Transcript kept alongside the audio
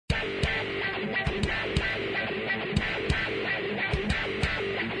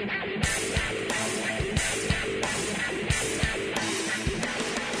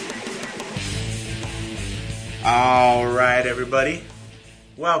All right, everybody.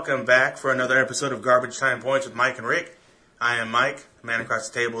 Welcome back for another episode of Garbage Time Points with Mike and Rick. I am Mike. The man across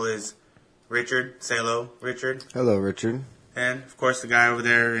the table is Richard. Say hello, Richard. Hello, Richard. And, of course, the guy over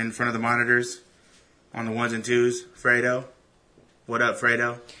there in front of the monitors on the ones and twos, Fredo. What up,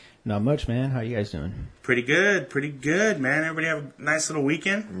 Fredo? Not much, man. How you guys doing? Pretty good, man. Everybody have a nice little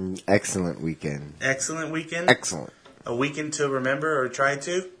weekend? Excellent weekend. Excellent weekend? Excellent. A weekend to remember or try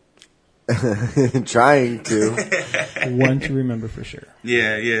to? Trying to. One to remember for sure.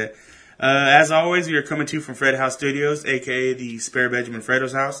 Yeah. As always, we are coming to you from Fred House Studios, a.k.a. the Spare Benjamin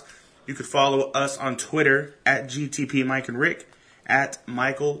Fredo's house. You could follow us on Twitter at GTP Mike and Rick, at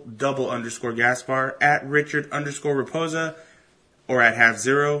Michael_Gaspar, at Richard_Raposa, or at Half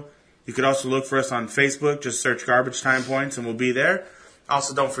Zero. You could also look for us on Facebook. Just search Garbage Time Points and we'll be there.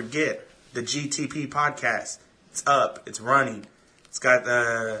 Also, don't forget the GTP podcast. It's up. It's running. It's got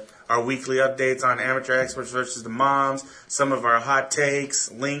our weekly updates on amateur experts versus the moms, some of our hot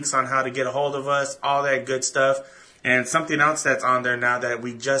takes, links on how to get a hold of us, all that good stuff. And something else that's on there now that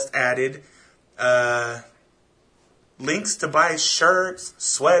we just added, links to buy shirts,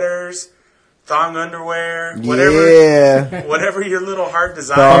 sweaters, thong underwear, whatever your little heart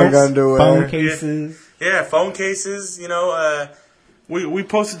desires. Thong underwear. Phone cases. Yeah, phone cases. You know, we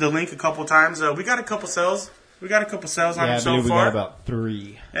posted the link a couple times. We got a couple sales. On them so far. I believe we got about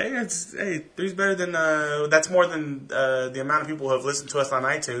 3. Hey, three's better than that's more than the amount of people who have listened to us on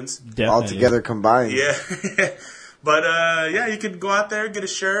iTunes. Definitely. All together combined. Yeah. But you could go out there, get a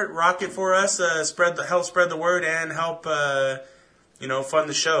shirt, rock it for us, help spread the word, and help fund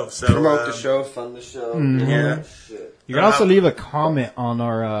the show. So Promote the show, fund the show. Mm-hmm. Yeah. Shit. You can also leave a comment on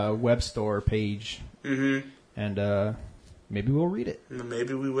our web store page. Mm-hmm. And maybe we'll read it.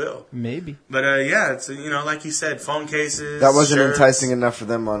 Maybe we will. Maybe. But it's like you said, phone cases. That wasn't shirts. Enticing enough for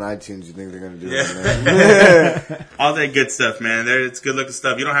them on iTunes. You think they're going to do it? Yeah. All that good stuff, man. It's good looking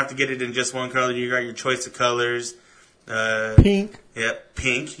stuff. You don't have to get it in just one color. You got your choice of colors. Pink. Yep,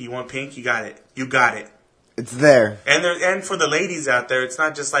 pink. You want pink? You got it. You got it. It's there. And for the ladies out there, it's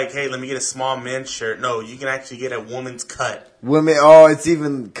not just like, hey, let me get a small men's shirt. No, you can actually get a woman's cut. Women. Oh, it's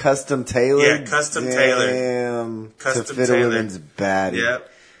even custom tailored. Yeah, custom tailored. Damn. Custom to fit tailored. a women's baddie. Yep.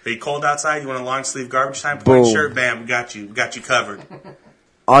 Are you cold outside? You want a long sleeve garbage time Boom. point shirt? Bam, we got you. We got you covered.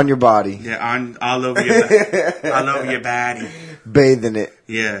 On your body. Yeah, all over your body. Bathe in it.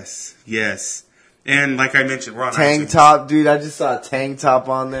 Yes. And like I mentioned, we're on Tank iTunes. top, dude. I just saw a tank top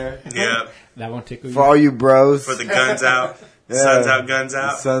on there. Yeah. That won't tickle you. For all you bros. For the guns out. Yeah. Sun's out, guns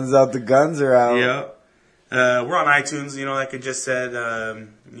out. Sun's out, the guns are out. Yep. We're on iTunes, like I just said.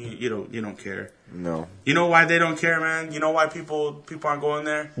 You don't care. No. You know why they don't care, man? You know why people aren't going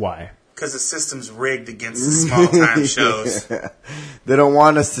there? Why? Because the system's rigged against the small time shows. They don't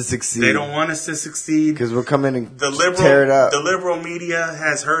want us to succeed. They don't want us to succeed. Because we'll come in and tear it up. The liberal media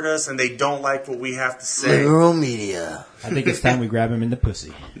has hurt us, and they don't like what we have to say. Liberal media. I think it's time we grab him in the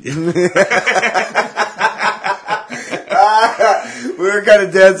pussy. We were kind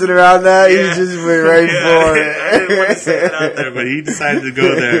of dancing around that. Yeah. He just went right for it. I didn't want to say it out there, but he decided to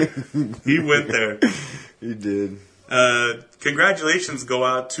go there. He went there. He did. Congratulations go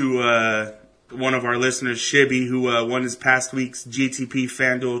out to one of our listeners, Shibby, who won his past week's GTP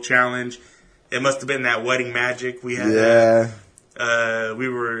FanDuel Challenge. It must have been that wedding magic we had. Yeah. We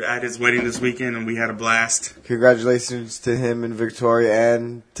were at his wedding this weekend, and we had a blast. Congratulations to him and Victoria,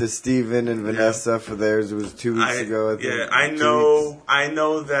 and to Steven and Vanessa for theirs. It was 2 weeks ago, I think. Yeah, I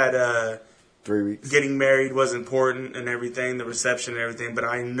know that 3 weeks. getting married was important and everything, the reception and everything, but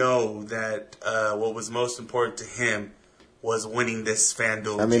I know that what was most important to him was winning this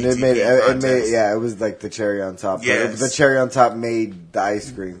FanDuel. I mean, GTP contest. it was like the cherry on top. Yes. The cherry on top made the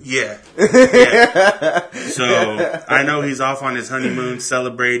ice cream. Yeah. So I know he's off on his honeymoon,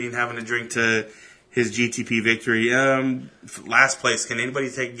 celebrating, having a drink to his GTP victory. Last place. Can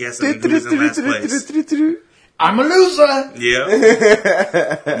anybody take a guess on who's in last place? I'm a loser! Yeah.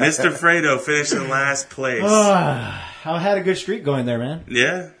 Mr. Fredo finished in last place. I had a good streak going there, man.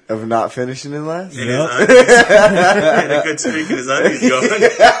 Yeah. Of not finishing in last? And his undies. Had a good streak in his undies going.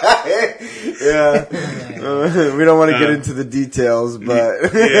 Yeah. We don't want to get into the details,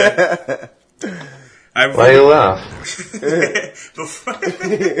 but... Yeah. Why you laugh?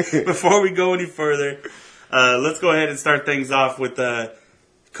 Before we go any further, let's go ahead and start things off with a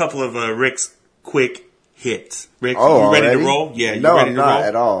couple of Rick's quick hits. Rick, you ready to roll? Yeah, you no, ready I'm to not roll?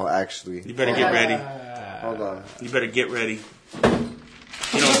 at all, actually. You better get ready. Hold on. You better get ready.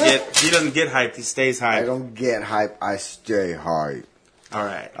 He doesn't get hyped. He stays hyped. I don't get hype. I stay hype. All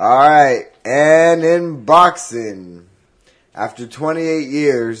right. All right. And in boxing, after 28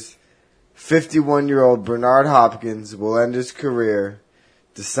 years, 51-year-old Bernard Hopkins will end his career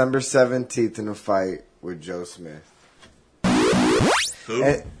December 17th in a fight with Joe Smith.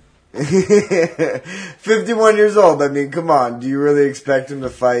 Who? 51 years old. I mean, come on. Do you really expect him to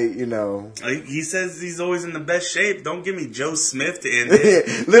fight, you know? He says he's always in the best shape. Don't give me Joe Smith to end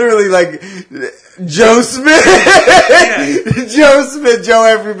it. Literally, like, Joe Smith. Yeah. Joe Smith, Joe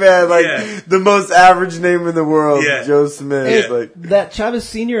Everyman. Like, Yeah. the most average name in the world. Yeah. Joe Smith. Hey, Like, that Chavez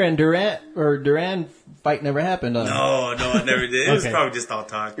Sr. and Duran fight never happened. No, it never did. It was Okay. probably just all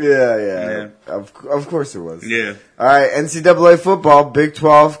talk. yeah. Of course it was. Yeah. All right, NCAA football, Big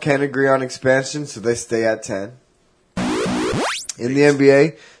 12 can't agree on expansion, so they stay at 10. In the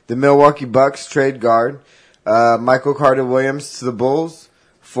NBA, the Milwaukee Bucks trade guard Michael Carter-Williams to the Bulls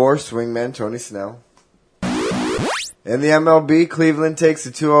for swingman Tony Snell. In the MLB, Cleveland takes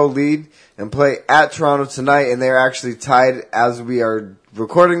a 2-0 lead and play at Toronto tonight, and they're actually tied as we are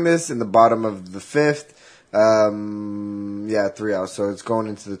recording this in the bottom of the 5th. 3-0, so it's going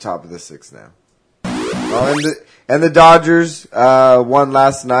into the top of the 6th now. And the Dodgers won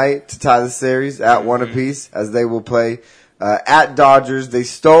last night to tie the series at 1 apiece, as they will play at Dodgers. They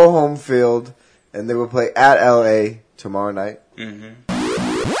stole home field, and they will play at LA tomorrow night.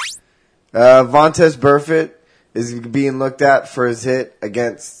 Vontaze Burfict is being looked at for his hit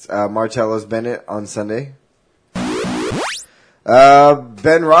against Martellus Bennett on Sunday.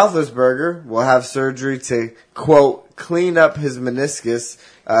 Ben Roethlisberger will have surgery to, quote, clean up his meniscus.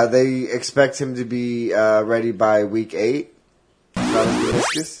 They expect him to be ready by week 8. It's not his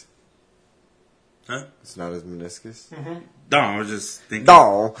meniscus. Huh? It's not his meniscus. No, I was just thinking.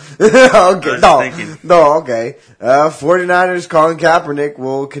 No. Okay. was No. thinking. No. Okay. 49ers Colin Kaepernick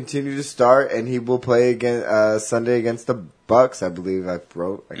will continue to start, and he will play again Sunday against the Bucks. I believe I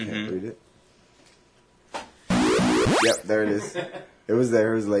wrote. I can't read it. Yep, there it is. It was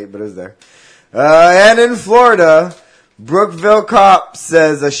there. It was late, but it was there. And in Florida, Brookville cop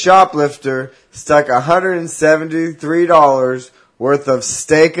says a shoplifter stuck $173 worth of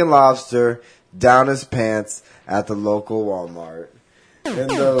steak and lobster down his pants at the local Walmart. And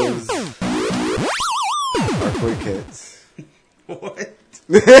those are quick hits. What?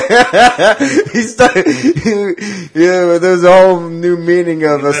 He started, yeah, there's a whole new meaning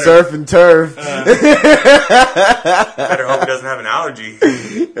of a surf and turf. Better hope he doesn't have an allergy.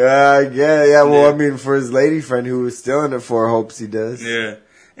 Yeah. Well, I mean, for his lady friend who was stealing it for, hopes he does. Yeah.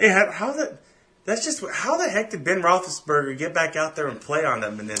 Hey, how the heck did Ben Roethlisberger get back out there and play on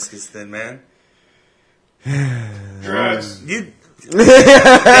that meniscus then, man? Drugs. It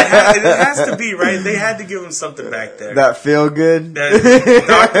has to be, right? They had to give him something back there. That feel good.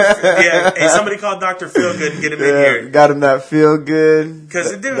 Hey, somebody called Dr. Feelgood and get him in here. Got him that feel good.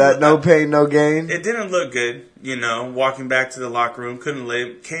 'Cause it didn't that look- no pain, no gain. It didn't look good, walking back to the locker room. Couldn't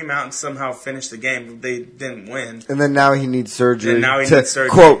live. Came out and somehow finished the game. They didn't win. And then now he needs surgery. And now he to, needs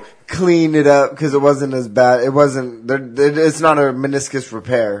surgery. quote, clean it up because it wasn't as bad. It wasn't, it's not a meniscus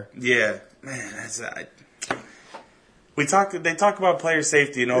repair. Yeah. Man, they talk about player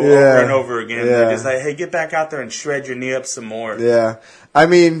safety over and over again. Yeah. They're just like, hey, get back out there and shred your knee up some more. Yeah. I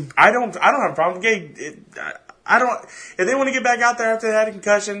mean, I don't have a problem. If they want to get back out there after they had a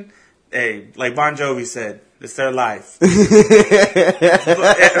concussion, hey, like Bon Jovi said, it's their life. but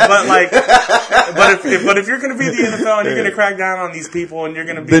if you're going to be the NFL and you're going to crack down on these people and you're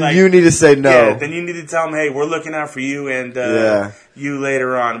going to be then you need to say no. Yeah, then you need to tell them, hey, we're looking out for you and you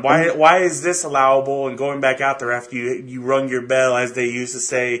later on. Why is this allowable and going back out there after you rung your bell, as they used to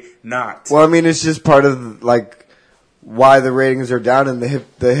say, not? Well, I mean, it's just part of why the ratings are down and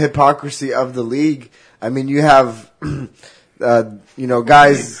the hypocrisy of the league. I mean, you have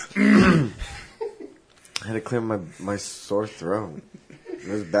guys. I had to clear my sore throat. It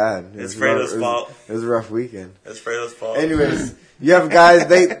was bad. It's Fredo's fault. It was a rough weekend. It's Fredo's fault. Anyways, you have guys.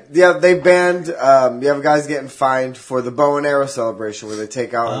 They banned. You have guys getting fined for the bow and arrow celebration where they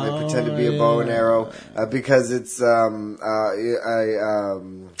take out and they pretend to be a bow and arrow because it's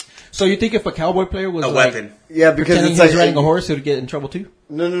So you think if a cowboy player was a weapon? Yeah, because pretending it's he was like riding a horse, he would get in trouble too.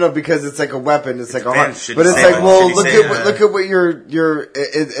 No, because it's like a weapon. It's like a depends. but it's like, well, look at what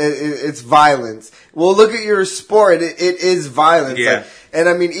it's violence. Well, look at your sport. It is violence. Yeah. And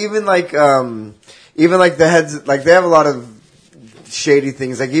I mean, even the heads, they have a lot of shady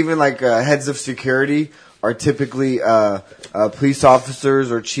things. Like even heads of security are typically police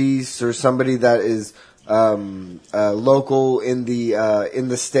officers or chiefs or somebody that is local in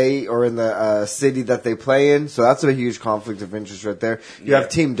the state or in the city that they play in. So that's a huge conflict of interest right there. You have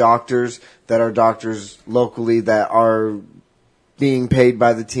team doctors that are doctors locally that are being paid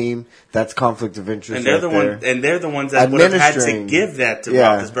by the team. That's conflict of interest. And they're the ones that would have had to give that to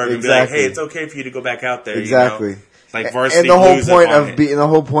Roethlisberger and be like, "Hey, it's okay for you to go back out there." Exactly. You know? Like varsity and the whole blues point up on of it. being the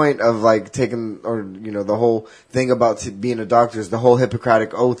whole point of like taking, or you know, the whole thing about being a doctor is the whole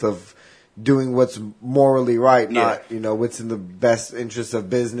Hippocratic oath of doing what's morally right, not you know what's in the best interest of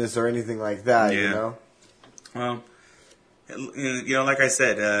business or anything like that. You know. Well, you know, like I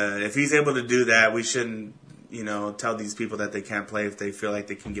said, if he's able to do that, we shouldn't, you know, tell these people that they can't play if they feel like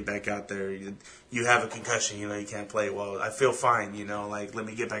they can get back out there. You have a concussion, you know, you can't play. Well, I feel fine, you know, like, let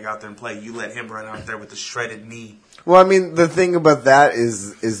me get back out there and play. You let him run out there with a shredded knee. Well, I mean, the thing about that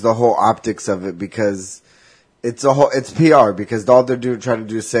is the whole optics of it, because it's PR, because all they're trying to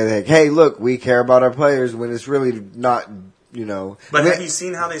do is say, like, hey, look, we care about our players, when it's really not, you know. But have you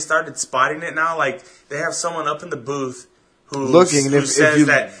seen how they started spotting it now? Like, they have someone up in the booth who says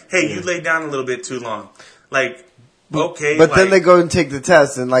that, hey, you laid down a little bit too long. Like, okay. But then they go and take the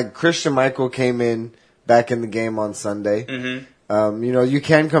test, and like Christian Michael came in back in the game on Sunday. Mm-hmm. You know, you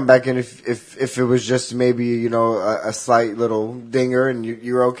can come back in if it was just maybe, you know, a slight little dinger and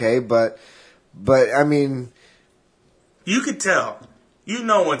you're okay. But I mean, you could tell. You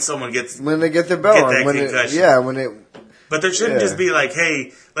know when someone when they get their bell on, But there shouldn't just be like,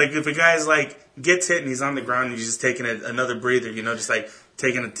 hey, like if a guy's like gets hit and he's on the ground and he's just taking another breather, you know, just like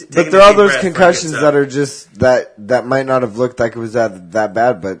taking a. But there are those concussions that are just that might not have looked like it was that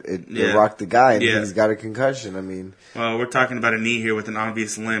bad, but it rocked the guy and he's got a concussion. I mean, well, we're talking about a knee here with an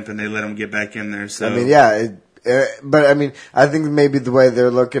obvious limp, and they let him get back in there. So I mean, but I mean, I think maybe the way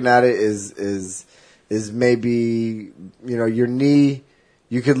they're looking at it is maybe, you know, your knee.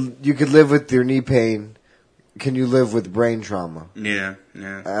 You could live with your knee pain. Can you live with brain trauma? Yeah.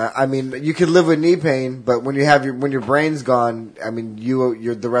 I mean, you can live with knee pain, but when your brain's gone, I mean,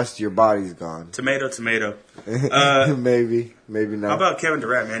 you're the rest of your body's gone. Tomato. Maybe not. How about Kevin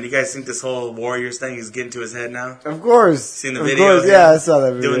Durant, man? You guys think this whole Warriors thing is getting to his head now? Of course. Seen the video? Yeah, I saw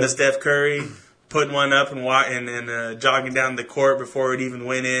that video. Doing the Steph Curry, putting one up and jogging down the court before it even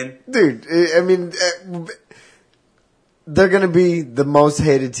went in. Dude, I mean, they're going to be the most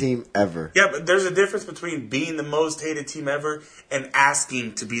hated team ever. Yeah, but there's a difference between being the most hated team ever and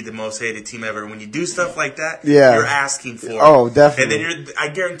asking to be the most hated team ever. When you do stuff like that, you're asking for it. Oh, definitely. And then I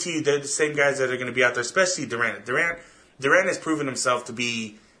guarantee you they're the same guys that are going to be out there, especially Durant. Durant has proven himself to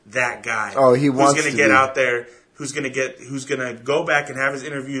be that guy. Oh, he wants to who's going to get out there, who's going to go back and have his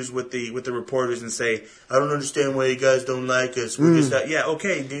interviews with the reporters and say, I don't understand why you guys don't like us. We're just that. Yeah,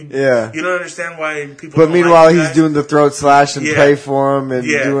 okay, dude. Yeah. You don't understand why people But don't meanwhile, like you he's guys. doing the throat slash and pray for him and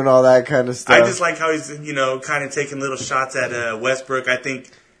doing all that kind of stuff. I just like how he's, you know, kind of taking little shots at Westbrook. I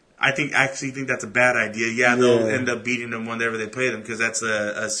actually think that's a bad idea. Yeah, they'll end up beating them whenever they play them because that's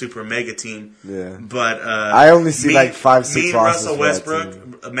a super mega team. Yeah. But I only see like 5-6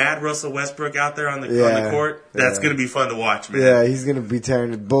 losses. Mad Russell Westbrook out there on the court. That's going to be fun to watch, man. Yeah, he's going to be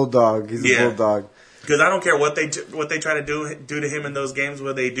tearing it. Bulldog. He's a bulldog. Because I don't care what they try to do to him in those games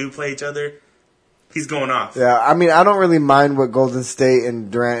where they do play each other. He's going off. Yeah, I mean, I don't really mind what Golden State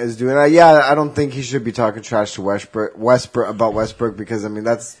and Durant is doing. I don't think he should be talking trash to Westbrook because, I mean,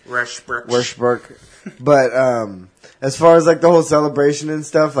 that's Westbrook. But as far as like the whole celebration and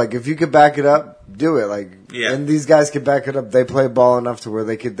stuff, like if you could back it up, do it. Like, and these guys could back it up. They play ball enough to where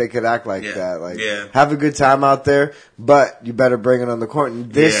they could act like that. Like, have a good time out there, but you better bring it on the court.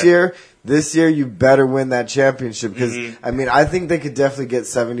 And this year, you better win that championship because, I mean, I think they could definitely get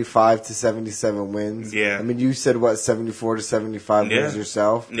 75 to 77 wins. Yeah. I mean, you said, 74 to 75 wins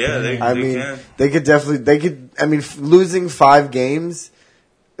yourself? Yeah, they can. They could definitely, I mean, losing 5 games,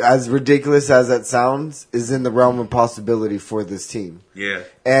 as ridiculous as that sounds, is in the realm of possibility for this team. Yeah.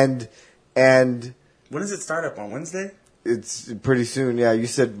 And when does it start up, on Wednesday? It's pretty soon, yeah. You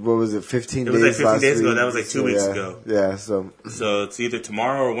said, what was it, 15 days? It was like 15 days week? ago. That was like 2 weeks ago. Yeah, so it's either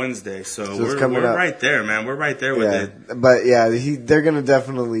tomorrow or Wednesday. So we're right there, man. We're right there with it. But yeah, they're gonna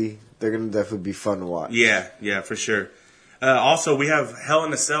definitely be fun to watch. Yeah, for sure. Also, we have Hell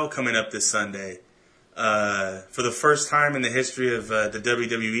in a Cell coming up this Sunday. For the first time in the history of the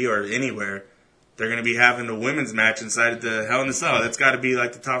WWE or anywhere, they're going to be having a women's match inside the Hell in a Cell. That's got to be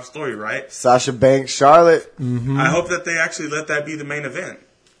like the top story, right? Sasha Banks, Charlotte. Mm-hmm. I hope that they actually let that be the main event.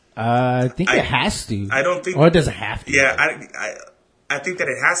 I think it has to. I don't think. Or it doesn't have to. Yeah, I think that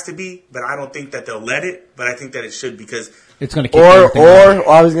it has to be, but I don't think that they'll let it. But I think that it should because it's going to. Or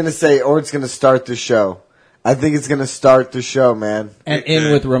I was going to say, or it's going to start the show. I think it's going to start the show, man. And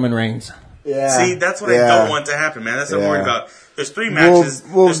in with Roman Reigns. Yeah. See, that's what I don't want to happen, man. That's what I'm worried about. There's 3 matches.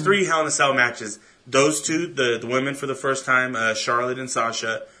 There's 3 Hell in a Cell matches. Those 2, the women for the first time, Charlotte and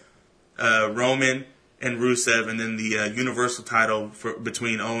Sasha, Roman and Rusev, and then the Universal title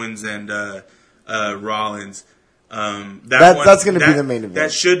between Owens and Rollins. That's going to be the main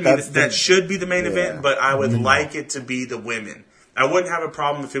event. That should be the main event, but I would like it to be the women. I wouldn't have a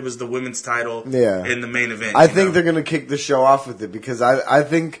problem if it was the women's title in the main event. I think they're going to kick the show off with it because I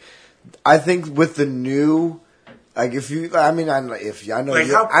think with the new, like I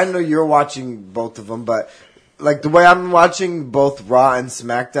know you're watching both of them, but like the way I'm watching both Raw and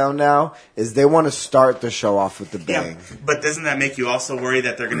SmackDown now is they want to start the show off with the bang. Yeah, but doesn't that make you also worry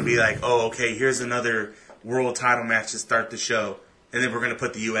that they're going to be like, oh, okay, here's another world title match to start the show, and then we're going to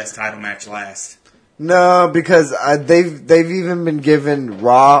put the U.S. title match last? No, because they've even been given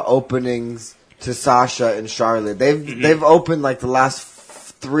Raw openings to Sasha and Charlotte. They've opened like the last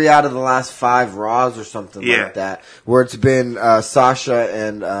 3 out of the last 5 Raws or something like that, where it's been Sasha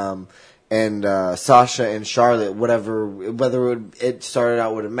and Sasha and Charlotte, whether it started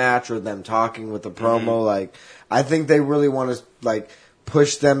out with a match or them talking with a promo. Like, I think they really want to like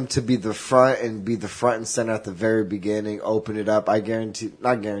push them to be the front and center at the very beginning. Open it up. Not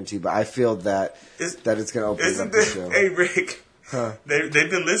guarantee, but I feel that it's going to open up the show. Hey Rick, they've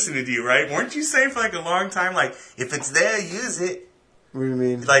been listening to you, right? Weren't you saying for like a long time, like if it's there, use it? What do you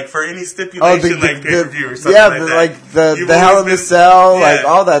mean? Like for any stipulation, like pay-per-view or something the Hell in the Cell, like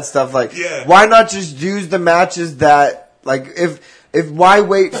all that stuff. Like, why not just use the matches that, like, if why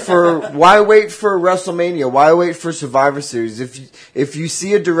wait for WrestleMania? Why wait for Survivor Series? If you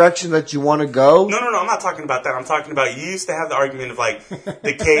see a direction that you want to go, no, I'm not talking about that. I'm talking about you used to have the argument of like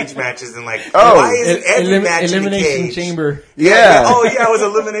the cage matches and like why isn't every match in the cage? Elimination Chamber. Yeah. Oh yeah, it was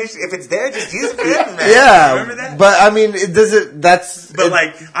elimination. If it's there, just use it for every match. Yeah. Remember that? But I mean, it doesn't.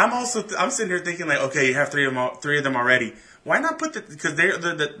 Like I'm sitting here thinking like, okay, you have three of them already. Why not put because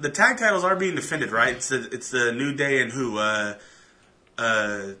the tag titles are being defended, right? It's the New Day and who.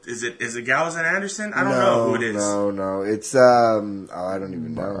 Is it Gallows and Anderson? I don't know who it is. No. It's I don't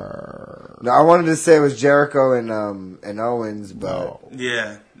even know. No, I wanted to say it was Jericho and Owens, but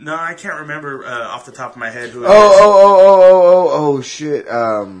no, I can't remember off the top of my head who. Oh shit.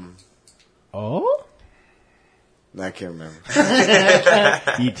 I can't remember.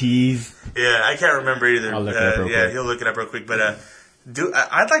 DTs. Yeah, I can't remember either. I'll look it up real quick. He'll look it up real quick, but.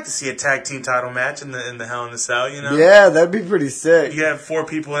 I'd like to see a tag team title match in the Hell in the Cell, you know? Yeah, that'd be pretty sick. You have 4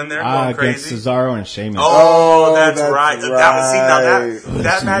 people in there going against crazy. Cesaro and Sheamus. Oh, that's right.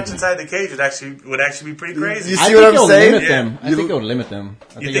 That match inside the cage would actually be pretty crazy. You see what I'm saying? I think it'll limit them.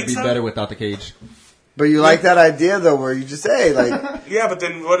 I think it'd be better without the cage. But you like that idea though, where you just say like, yeah. But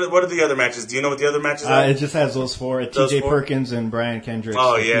then what are the other matches? Do you know what the other matches are? It just has those 4: T.J. Perkins and Brian Kendrick.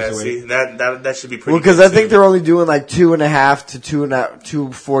 Oh yeah, see that should be pretty. Well, because I think they're only doing like 2.5 to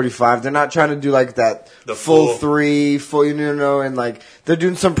 2:45. They're not trying to do like that the full 3, and like they're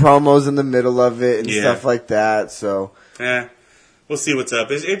doing some promos in the middle of it and stuff like that. So we'll see what's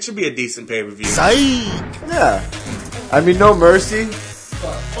up. It should be a decent pay-per-view. Yeah, I mean, No Mercy.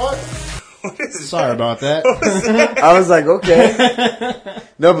 Sorry about that. I was like, okay.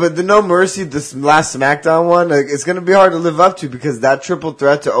 No, but the No Mercy, this last SmackDown one, like, it's going to be hard to live up to because that triple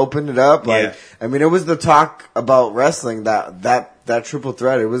threat to open it up, like, I mean, it was the talk about wrestling, that triple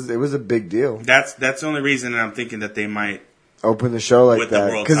threat. It was a big deal. That's the only reason I'm thinking that they might open the show like with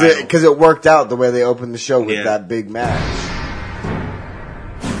that. Because it worked out the way they opened the show with that big match.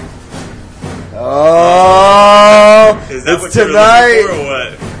 Oh, is that it's tonight. Or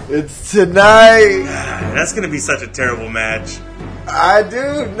what? It's tonight. That's going to be such a terrible match. I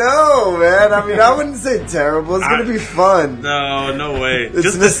do know, man. I mean, I wouldn't say terrible. It's going to be fun. No way. It's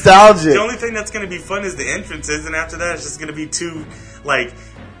just nostalgic. The only thing that's going to be fun is the entrances, and after that, it's just going to be 2, like,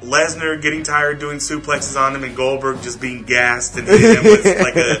 Lesnar getting tired doing suplexes on him and Goldberg just being gassed and hitting him with,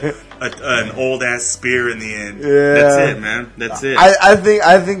 like, an old-ass spear in the end. Yeah. That's it, man. That's it. I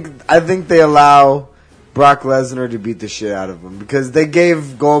think they allow Brock Lesnar to beat the shit out of him because they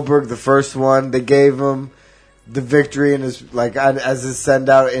gave Goldberg the first one. They gave him the victory in his as his send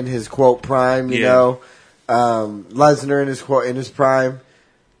out in his quote prime. You know, Lesnar in his prime.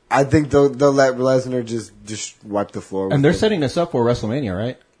 I think they'll let Lesnar just wipe the floor. And they're setting this up for WrestleMania,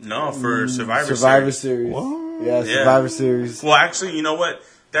 right? No, for Survivor Series. What? Yeah, Survivor Series. Well, actually, you know what?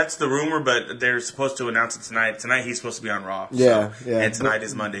 That's the rumor, but they're supposed to announce it tonight. Tonight he's supposed to be on Raw. Yeah. And tonight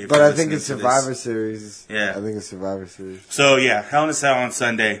is Monday. But I think it's Survivor Series. Yeah. I think it's Survivor Series. So, Hell in a Cell on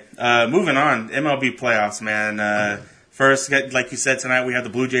Sunday. Moving on, MLB playoffs, man. First, like you said, tonight we have the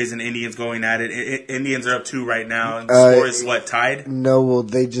Blue Jays and Indians going at it. Indians are up 2 right now. And the score is, tied? No, well,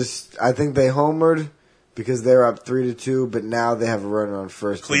 I think they homered because they're up 3-2, but now they have a runner on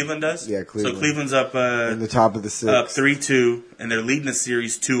first. Cleveland does? Yeah, Cleveland. So Cleveland's up in the top of the sixth. up 3-2, and they're leading the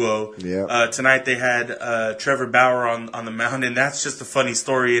series 2-0. Yeah. Tonight they had Trevor Bauer on the mound, and that's just a funny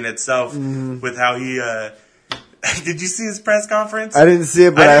story in itself with how he. Did you see his press conference? I didn't see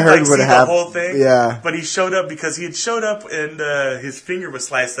it, but I heard what happened. The whole thing. Yeah. But he showed up because he had showed up and his finger was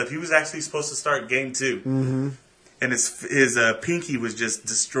sliced up. He was actually supposed to start game 2. Mm-hmm. And his pinky was just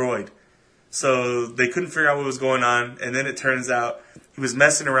destroyed. So they couldn't figure out what was going on. And then it turns out he was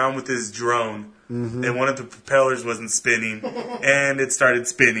messing around with his drone. Mm-hmm. And one of the propellers wasn't spinning. And it started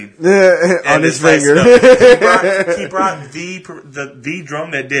spinning. On his finger. He brought the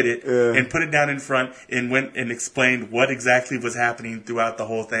drone that did it and put it down in front and went and explained what exactly was happening throughout the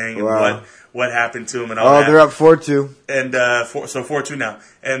whole thing and what happened to him and all that. Oh, they're up 4-2. And so 4-2 now.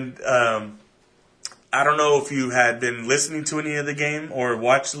 And I don't know if you had been listening to any of the game or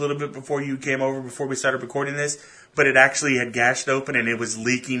watched a little bit before you came over before we started recording this, but it actually had gashed open and it was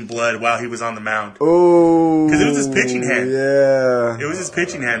leaking blood while he was on the mound. Oh, because it was his pitching hand. Yeah, it was his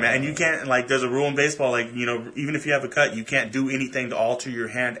pitching hand, man. And you can't, like, there's a rule in baseball, like, you know, even if you have a cut, you can't do anything to alter your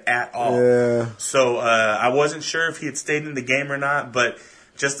hand at all. Yeah. So I wasn't sure if he had stayed in the game or not, but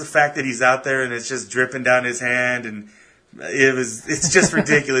just the fact that he's out there and it's just dripping down his hand, and it's just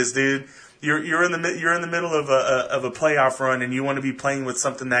ridiculous, dude. You're in the middle of a playoff run, and you want to be playing with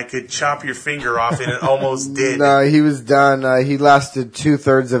something that could chop your finger off, and it almost did. No, he was done. He lasted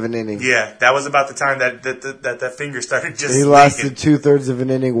 2/3 of an inning. Yeah, that was about the time that finger started just. He lasted 2/3 of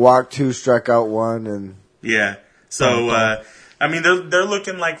an inning, walked 2, struck out 1, and yeah. So I mean, they're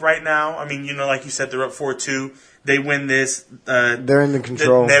looking like right now. I mean, you know, like you said, they're up 4-2. They win this. They're in the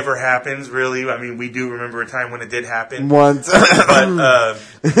control. That never happens, really. I mean, we do remember a time when it did happen. Once. But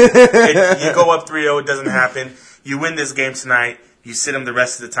you go up 3-0, it doesn't happen. You win this game tonight. You sit them the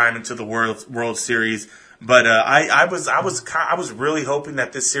rest of the time into the World Series. But I was really hoping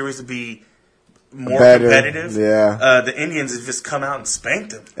that this series would be more competitive. Yeah. The Indians have just come out and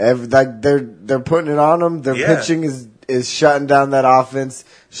spanked them. They're putting it on them. Their pitching is shutting down that offense.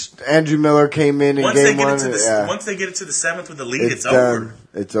 Andrew Miller came in game 1. Once they get it to the 7th with the lead, it's over.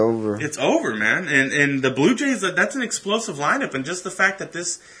 It's over, man. And the Blue Jays, that's an explosive lineup. And just the fact that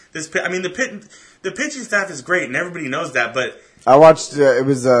the pitching staff is great, and everybody knows that. But I watched. It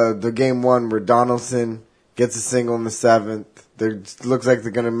was the game 1 where Donaldson gets a single in the 7th. Looks like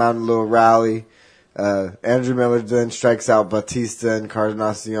they're going to mount a little rally. Andrew Miller then strikes out Bautista and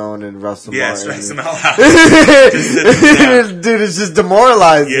Encarnacion and Russell Martin. Strikes them all out. Dude, it's just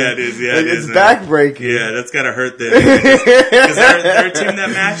demoralizing. Yeah, it is. Yeah, it's backbreaking. Yeah, that's got to hurt them. Because they're a team that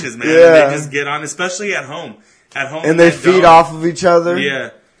matches, man. Yeah. They just get on, especially at home. And they feed off of each other.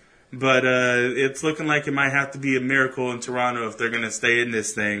 Yeah. But it's looking like it might have to be a miracle in Toronto if they're going to stay in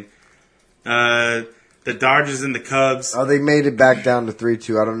this thing. The Dodgers and the Cubs. Oh, they made it back down to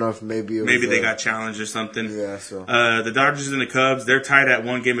 3-2. I don't know if maybe they got challenged or something. Yeah, so. The Dodgers and the Cubs, they're tied at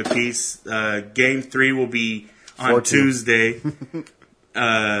 1 game apiece. Game 3 will be on 4-2. Tuesday.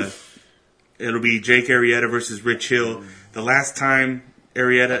 It'll be Jake Arrieta versus Rich Hill. The last time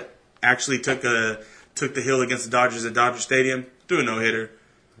Arrieta actually took the hill against the Dodgers at Dodger Stadium, threw a no-hitter.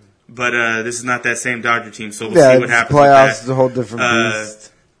 But this is not that same Dodger team, so we'll see what happens. Playoffs is a whole different beast.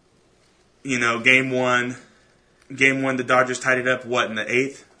 You know, game one, the Dodgers tied it up, in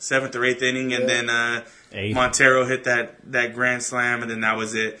the 7th or 8th inning, and then Montero hit that grand slam, and then that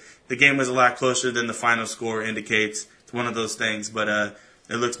was it. The game was a lot closer than the final score indicates. It's one of those things, but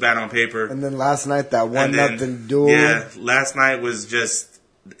it looks bad on paper. And then last night, that 1-0 duel. Yeah, last night was just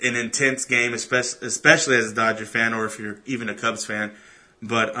an intense game, especially as a Dodger fan, or if you're even a Cubs fan.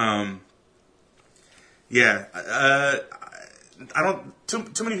 But I don't.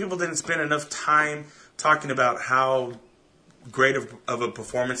 Too many people didn't spend enough time talking about how great of a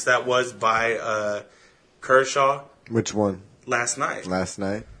performance that was by Kershaw. Which one? Last night.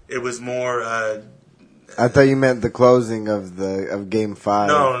 It was more. I thought you meant the closing of Game 5.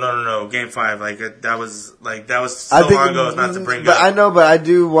 No. Game 5, that was so long ago as not to bring up. I know, but I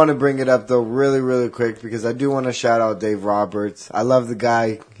do want to bring it up though, really, really quick, because I do want to shout out Dave Roberts. I love the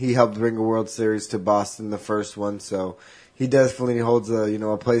guy. He helped bring a World Series to Boston, the first one, so. He definitely holds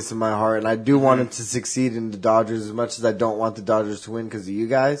a place in my heart, and I do want him to succeed in the Dodgers as much as I don't want the Dodgers to win because of you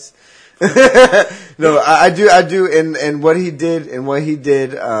guys. No, I do, and what he did,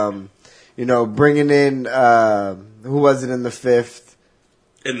 bringing in who was it in the 5th?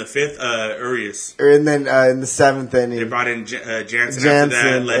 In the 5th, Urias. And then in the 7th inning, They brought in Jansen after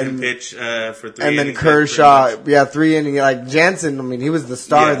that, let him pitch for 3 innings. and then Kershaw, 3 innings. Like Jansen, I mean, he was the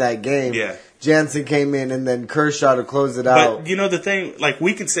star of that game. Yeah. Jansen came in, and then Kershaw to close it out. But you know the thing, like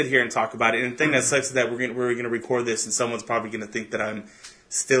we can sit here and talk about it, and the thing that sucks is that we're gonna record this, and someone's probably gonna think that I'm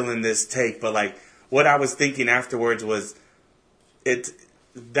still in this take. But like what I was thinking afterwards was,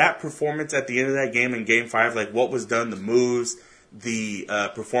 that performance at the end of that game in Game 5, like what was done, the moves, the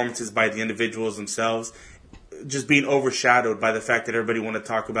performances by the individuals themselves, just being overshadowed by the fact that everybody want to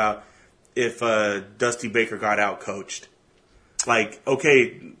talk about if Dusty Baker got out-coached. Like,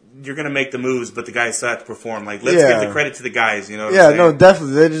 okay, you're going to make the moves, but the guys still have to perform. Like, let's give the credit to the guys, you know what I'm saying? No,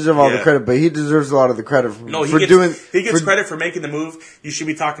 definitely. They deserve all the credit, but he deserves a lot of the credit he gets credit for making the move. You should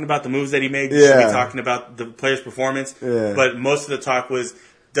be talking about the moves that he made. You should be talking about the player's performance. Yeah. But most of the talk was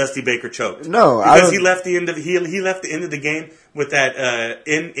Dusty Baker choked. No, because he left the end of the game with that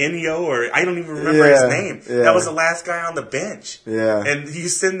Inyo, or I don't even remember his name. Yeah. That was the last guy on the bench. Yeah. And you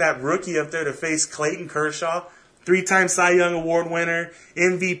send that rookie up there to face Clayton Kershaw, 3-time Cy Young Award winner,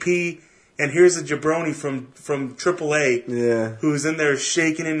 MVP, and here's a jabroni from AAA who's in there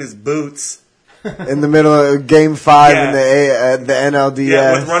shaking in his boots. In the middle of Game 5 in the NLDS.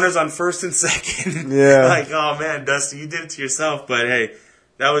 Yeah, with runners on first and second. Yeah. Like, oh man, Dusty, you did it to yourself. But hey,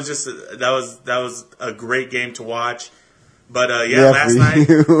 that was a great game to watch. But last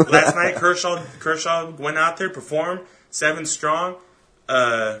night Kershaw went out there, performed 7 strong,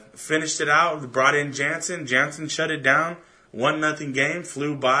 finished it out, brought in Jansen. Jansen shut it down. 1-0 game,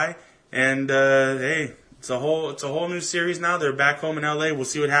 flew by, and hey, it's a whole new series now. They're back home in LA. We'll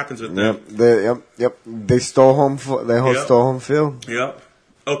see what happens with them. Yep. They stole home. Stole home field. Yep.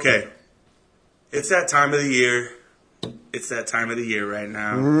 Okay, it's that time of the year. It's that time of the year right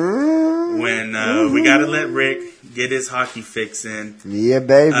now when we got to let Rick get his hockey fix in. Yeah,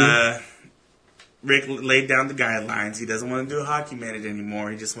 baby. Rick laid down the guidelines. He doesn't want to do a hockey minute anymore.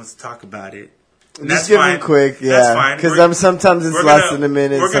 He just wants to talk about it. And just give him quick, That's fine. Because sometimes it's less than a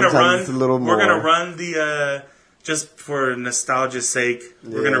minute, sometimes it's a little more. We're going to run the, just for nostalgia's sake,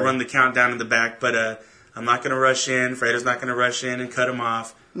 we're going to run the countdown in the back, but I'm not going to rush in. Fredo's not going to rush in and cut him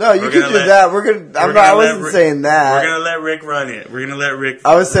off. No, you can do that. I wasn't saying that. We're going to let Rick run it. We're going to let Rick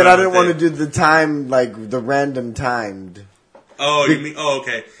I was saying I didn't want to do the time, like the random timed. Oh, you mean,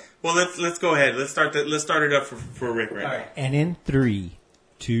 okay. Well, let's go ahead. Let's start it up for Rick right now. And in 3,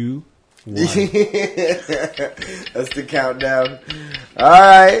 2, 1. That's the countdown. All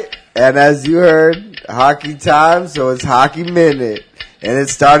right. And as you heard, hockey time, so it's hockey minute. And it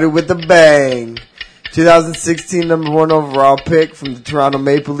started with a bang. 2016 number 1 overall pick from the Toronto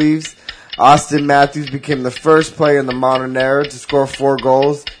Maple Leafs, Austin Matthews became the first player in the modern era to score 4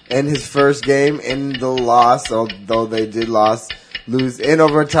 goals in his first game in the loss, although they did lose in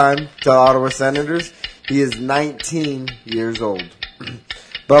overtime to the Ottawa Senators. He is 19 years old.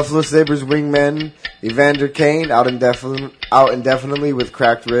 Buffalo Sabres wingman Evander Kane out indefinitely with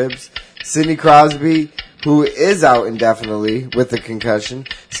cracked ribs. Sidney Crosby, who is out indefinitely with a concussion,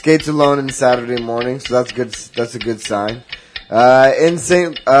 skates alone in Saturday morning, so that's good. That's a good sign. And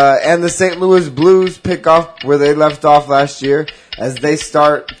the St. Louis Blues pick off where they left off last year as they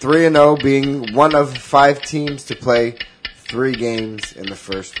start 3-0, being one of 5 teams to play 3 games in the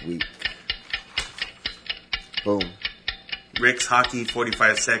first week. Boom. Rick's hockey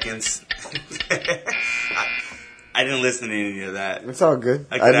 45 seconds. I didn't listen to any of that. It's all good.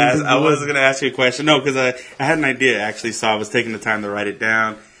 I wasn't going to ask you a question. No, because I had an idea, actually, so I was taking the time to write it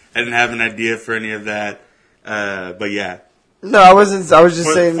down. I didn't have an idea for any of that. But yeah. No, I wasn't. I was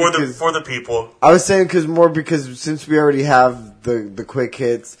just saying for the people. I was saying because since we already have the quick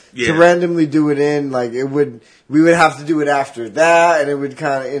hits to randomly do it in, like we would have to do it after that, and it would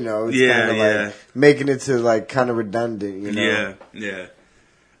kind of like making it to like kind of redundant, you know. Yeah.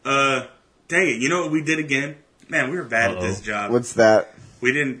 Dang it! You know what we did again? Man, we were bad at this job. What's that?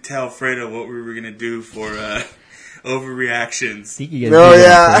 We didn't tell Fredo what we were gonna do for overreactions. Oh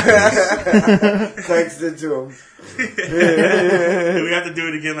yeah, texted to him. Do we have to do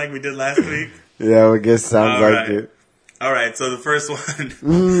it again like we did last week? Yeah, I guess sounds like it. All right, so the first one,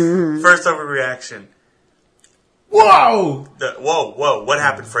 first overreaction. Whoa! Whoa! What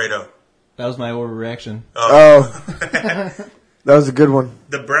happened, Fredo? That was my overreaction. Oh. That was a good one.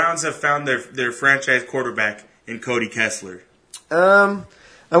 The Browns have found their franchise quarterback in Cody Kessler. I'm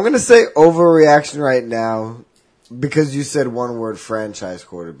going to say overreaction right now because you said one word, franchise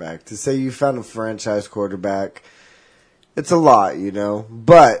quarterback. To say you found a franchise quarterback, it's a lot, you know.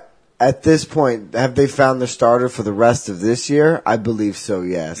 But at this point, have they found their starter for the rest of this year? I believe so,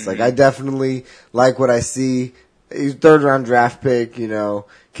 yes. Mm-hmm. Like, I definitely like what I see He's third round draft pick.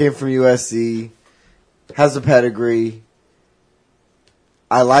 Came from USC, has a pedigree.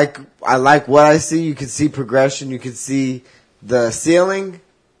 I like what I see. You can see progression. You can see the ceiling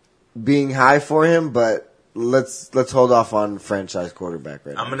being high for him, but let's hold off on franchise quarterback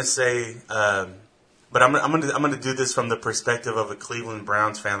right now. I'm gonna say, but I'm gonna do this from the perspective of a Cleveland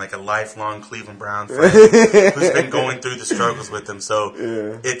Browns fan, like a lifelong Cleveland Browns fan who's been going through the struggles with him. So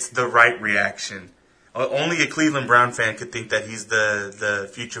It's the right reaction. Only a Cleveland Brown fan could think that he's the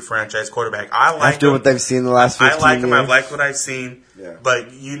future franchise quarterback. I like after him. what they've seen in the last 15 I like him. years. I like what I've seen. Yeah. But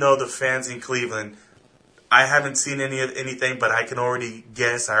the fans in Cleveland. I haven't seen anything, but I can already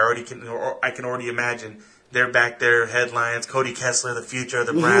guess. I can already imagine. They're back there, headlines, Cody Kessler, the future of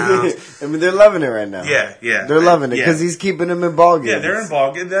the Browns. I mean, they're loving it right now. Yeah. They're loving it because he's keeping them in ball games. Yeah, they're in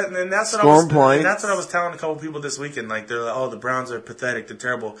ball games. And that's what Scoring points. And that's what I was telling a couple people this weekend. Like, they're like, oh, the Browns are pathetic. They're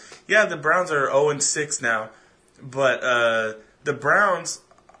terrible. Yeah, the Browns are 0-6 now. But the Browns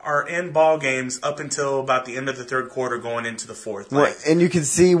are in ball games up until about the end of the third quarter going into the fourth. And you can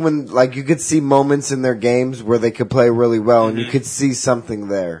see you could see moments in their games where they could play really well, and you could see something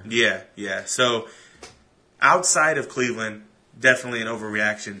there. Yeah. So, outside of Cleveland, definitely an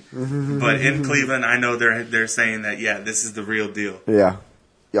overreaction. But in Cleveland, I know they're saying that, this is the real deal. Yeah.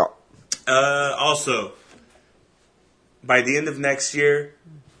 Also, by the end of next year,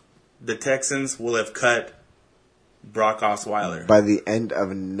 the Texans will have cut Brock Osweiler. By the end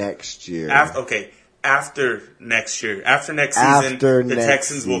of next year. After next year. After next season, the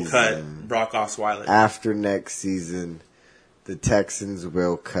Texans will cut Brock Osweiler. After next season, the Texans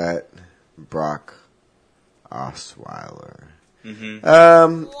will cut Brock Osweiler. I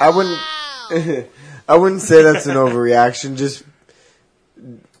wouldn't say that's an overreaction.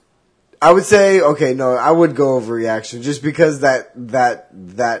 I would say, I would go overreaction just because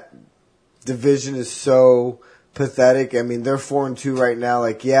that division is so pathetic. I mean, they're 4-2 right now.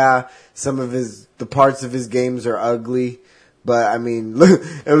 Like, some of the parts of his games are ugly, but I mean,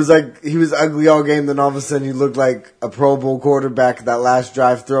 it was like he was ugly all game. Then all of a sudden, he looked like a Pro Bowl quarterback that last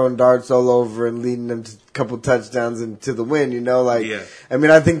drive, throwing darts all over and leading them to a couple touchdowns and to the win. I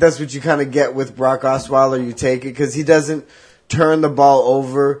mean, I think that's what you kind of get with Brock Osweiler. You take it because he doesn't turn the ball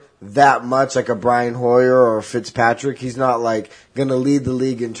over that much like a Brian Hoyer or a Fitzpatrick. He's not like going to lead the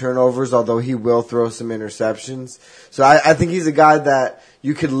league in turnovers, although he will throw some interceptions. So I think he's a guy that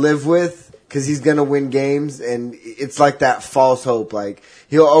you could live with because he's going to win games, and it's like that false hope. Like,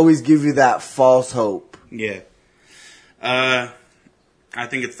 he'll always give you that false hope. Yeah. I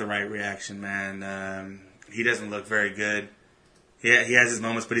think it's the right reaction, man. He doesn't look very good. He has his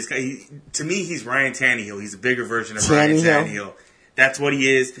moments, but to me, he's Ryan Tannehill. He's a bigger version of Ryan Tannehill. That's what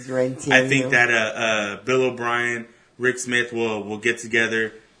he is. I think that Bill O'Brien, Rick Smith will get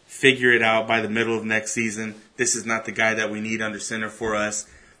together, figure it out by the middle of next season. This is not the guy that we need under center for us.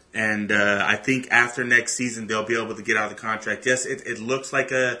 And I think after next season, they'll be able to get out of the contract. Yes, it looks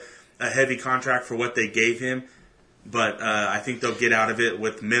like a heavy contract for what they gave him, but I think they'll get out of it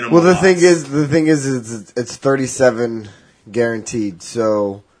with minimal. Well, the loss. thing is, it's 37 guaranteed.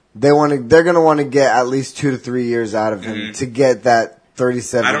 So they're going to want to get at least 2 to 3 years out of him to get that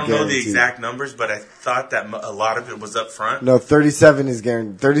 37. I don't guaranteed. know the exact numbers, but I thought that a lot of it was up front. No, 37 is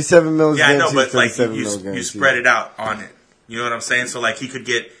guaranteed. 37 mil is guaranteed. Yeah, I know, but like you spread it out on it. You know what I'm saying? So like he could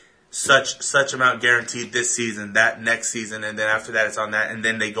get such amount guaranteed this season, that next season, and then after that it's on that, and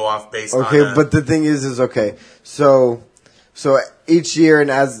then they go off based on. Okay, but the thing is okay. So each year, and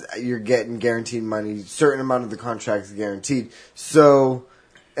as you're getting guaranteed money, certain amount of the contract is guaranteed. So,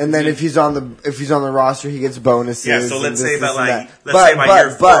 and then if he's on the roster, he gets bonuses. Yeah. So let's say by year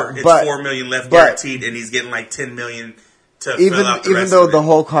 4, it's $4 million left guaranteed, and he's getting like $10 million to fill out the even rest though of the it.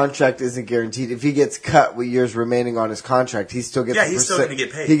 whole contract isn't guaranteed, if he gets cut with years remaining on his contract, he still gets. Yeah, he's still going to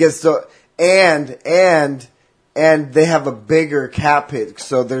get paid. He gets and they have a bigger cap hit.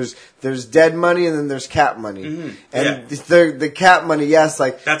 So there's dead money and then there's cap money. And the cap money, yes,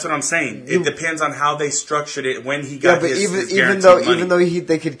 like that's what I'm saying. It depends on how they structured it when he got his even money. though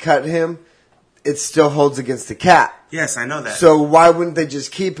they could cut him, it still holds against the cap. Yes, I know that. So why wouldn't they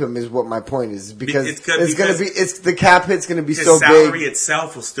just keep him? Is what my point is because the cap hit's going to be so big. His salary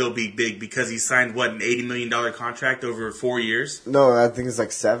itself will still be big because he signed an $80 million contract over 4 years. No, I think it's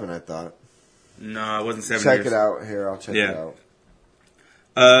like 7. I thought. No, it wasn't 7 years. years. Check it out here. I'll check it out.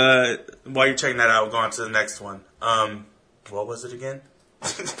 While you're checking that out, we'll go on to the next one. What was it again?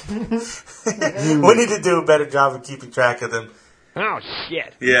 We need to do a better job of keeping track of them. Oh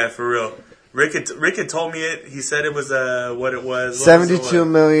shit! Yeah, for real. Rick had told me it. He said it was what it was. 72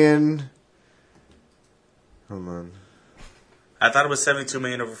 million. Hold on. I thought it was $72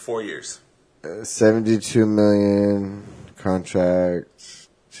 million over 4 years. $72 million contract,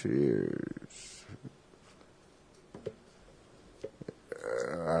 2 years.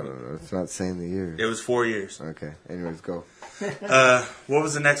 I don't know. It's not saying the years. It was 4 years. Okay. Anyways, go. What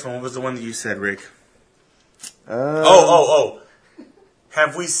was the next one? What was the one that you said, Rick? Oh.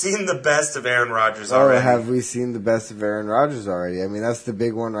 Have we seen the best of Aaron Rodgers already? Have we seen the best of Aaron Rodgers already? I mean, that's the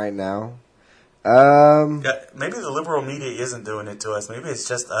big one right now. Yeah, maybe the liberal media isn't doing it to us. Maybe it's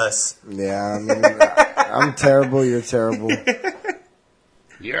just us. Yeah, I mean, I'm terrible. You're terrible.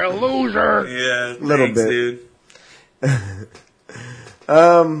 You're a loser. Yeah, Little thanks, bit. dude.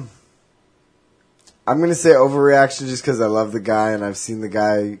 I'm going to say overreaction just because I love the guy and I've seen the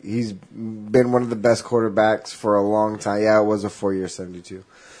guy. He's been one of the best quarterbacks for a long time. Yeah, it was a 4-year 72.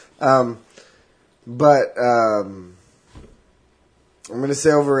 But I'm going to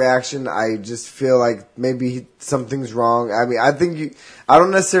say overreaction. I just feel like maybe something's wrong. I mean, I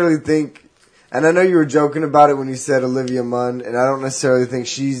don't necessarily think, and I know you were joking about it when you said Olivia Munn, and I don't necessarily think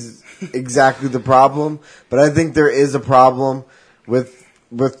she's exactly the problem, but I think there is a problem with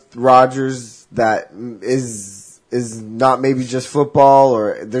Rodgers that is not maybe just football,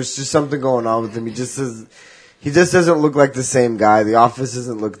 or there's just something going on with him. He just doesn't look like the same guy. The offense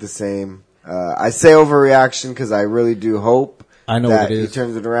doesn't look the same. I say overreaction because I really do hope I know that what it he is.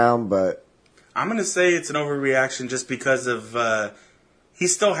 turns it around, but I'm going to say it's an overreaction just because of he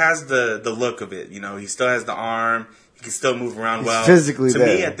still has the look of it. You know, he still has the arm. He can still move around well. physically to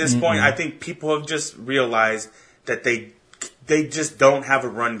there. me, at this point, I think people have just realized that they just don't have a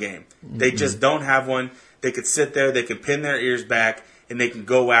run game. They just don't have one. They could sit there, they could pin their ears back, and they can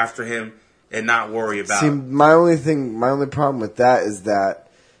go after him and not worry about See, him. my only problem with that is that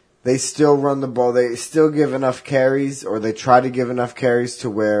they still run the ball. They still give enough carries, or they try to give enough carries to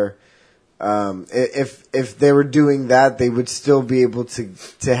where if they were doing that, they would still be able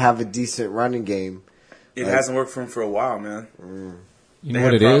to have a decent running game. It hasn't worked for him for a while, man. You know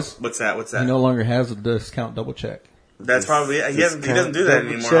what it is? What's that? He no longer has a discount double check. That's probably it. He doesn't do that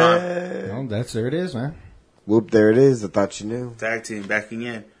anymore, huh? Well, there it is, man. Whoop, there it is. I thought you knew. Tag team backing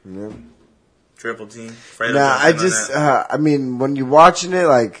in. Yep. Triple team. I mean, when you're watching it,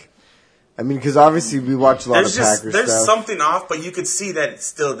 because obviously we watch a lot of Packers There's stuff. something off, but you could see that it's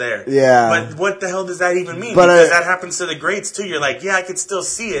still there. Yeah. But what the hell does that even mean? But because that happens to the greats too. You're like, yeah, I could still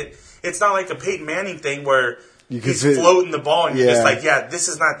see it. It's not like a Peyton Manning thing where he's floating the ball and you're just like, yeah, this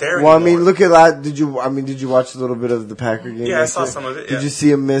is not there anymore. Well, I mean, look at that. Did you watch a little bit of the Packer game? Yeah, I saw some of it. Did you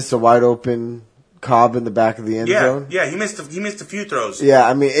see him miss a wide open Cobb in the back of the end zone? Yeah, he missed a few throws. Yeah,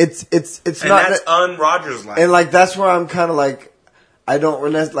 I mean, it's and not that's un-Rodgers like. And that's where I'm kind of I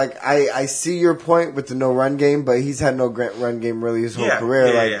don't I see your point with the no run game, but he's had no run game really his whole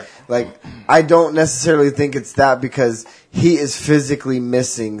career. I don't necessarily think it's that because he is physically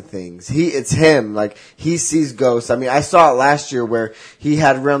missing things. It's him. He sees ghosts. I mean, I saw it last year where he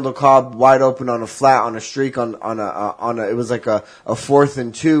had Randall Cobb wide open on a flat on a streak on a it was like a 4th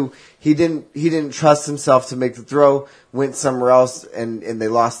and 2. He didn't trust himself to make the throw. Went somewhere else and they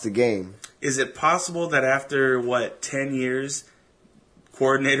lost the game. Is it possible that after 10 years?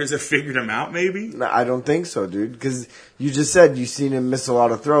 Coordinators have figured him out, maybe? No, I don't think so, dude. Because you just said you've seen him miss a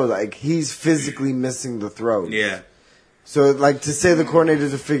lot of throws. He's physically missing the throws. Yeah. So, to say the coordinators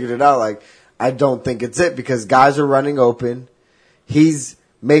have figured it out, I don't think it's it because guys are running open. He's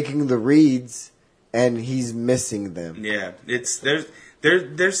making the reads, and he's missing them. Yeah.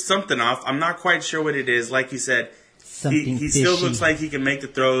 There's something off. I'm not quite sure what it is. Like you said, he still looks like he can make the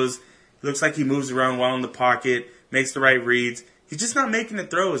throws. Looks like he moves around well in the pocket, makes the right reads. He's just not making the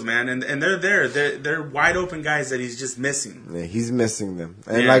throws, man, and they're there. They're wide open guys that he's just missing. Yeah, he's missing them,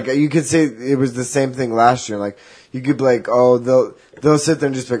 and you could say it was the same thing last year. You could be like, oh, they'll sit there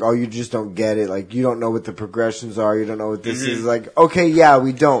and just be like, oh, you just don't get it. You don't know what the progressions are. You don't know what this is. Okay, yeah,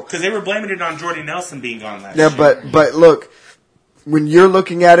 we don't. Because they were blaming it on Jordy Nelson being gone last year. Yeah, but look, when you're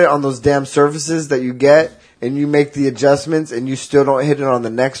looking at it on those damn surfaces that you get, and you make the adjustments, and you still don't hit it on the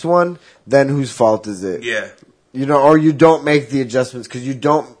next one, then whose fault is it? Yeah. Or you don't make the adjustments because you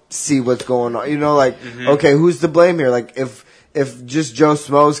don't see what's going on. Okay, who's to blame here? If just Joe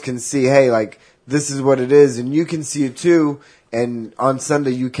Schmoes can see, hey, this is what it is, and you can see it too, and on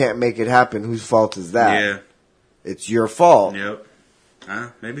Sunday you can't make it happen, whose fault is that? Yeah. It's your fault. Yep.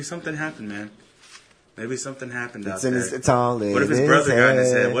 Maybe something happened, man. Maybe something happened out there. It's all in What if his his brother got in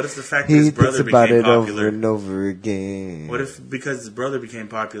his head? head? What if the fact that his brother about became it popular? over and over again. What if because his brother became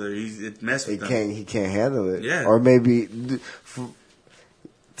popular, it messed with him? He can't handle it. Yeah. Or maybe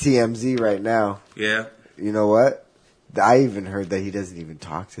TMZ right now. Yeah. You know what? I even heard that he doesn't even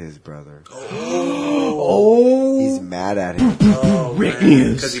talk to his brother. Oh. He's mad at him. Rick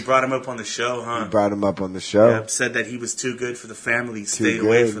News. Because he brought him up on the show, huh? Brought him up on the show. Yep, said that he was too good for the family. Too Stayed good.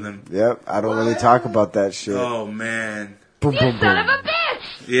 away from them. Yep. I don't really talk about that shit. Oh, man. Boom, boom, Son boom. of a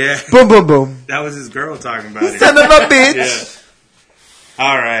bitch! Yeah. Boom, boom, boom. That was his girl talking about it. Son of a bitch. Yeah.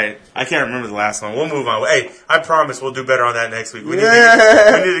 All right. I can't remember the last one. We'll move on. Hey, I promise we'll do better on that next week. We need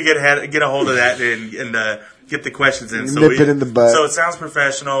to get a hold of that and get the questions in. Nip it in the butt. So it sounds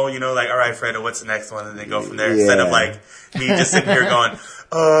professional, like, all right, Fredo, what's the next one? And then go from there. Yeah. Instead of, like, me just sitting here going,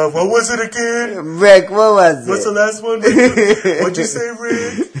 what was it again? Rick, what was it? What's the last one? What'd you say,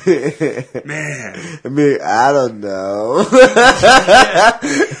 Rick? Man. I mean, I don't know. And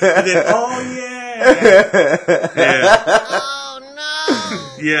then, oh, yeah. Yeah.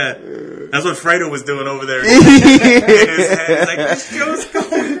 Yeah, that's what Fredo was doing over there. In his head. He's like, this show's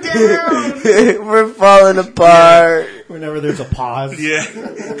going down. We're falling apart. Whenever there's a pause. Yeah,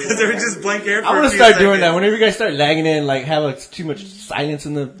 because they were just blank air for I'm a gonna few start doing seconds. that. Whenever you guys start lagging in, like have like too much silence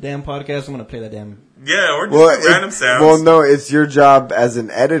in the damn podcast, I'm gonna play that damn. Yeah, or just random sounds. Well, no, it's your job as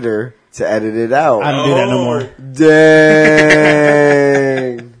an editor to edit it out. I don't do that no more.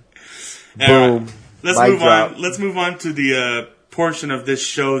 Dang. Boom. Let's Mic move drop. on. Let's move on to the portion of this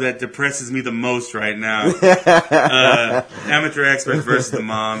show that depresses me the most right now. Amateur experts versus the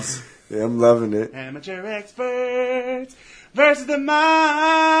moms. Yeah, I'm loving it. Amateur experts versus the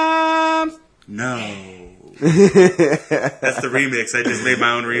moms. No. That's the remix. I just made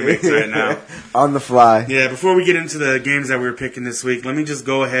my own remix right now. On the fly. Yeah, before we get into the games that we were picking this week, let me just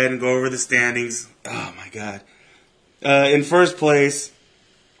go ahead and go over the standings. Oh, my God. In first place,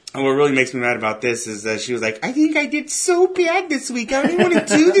 and what really makes me mad about this is that she was like, I think I did so bad this week. I don't even want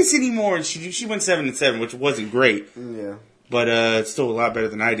to do this anymore. And she went 7-7, which wasn't great. Yeah. But it's still a lot better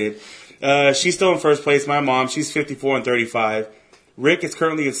than I did. She's still in first place. My mom, she's 54-35. Rick is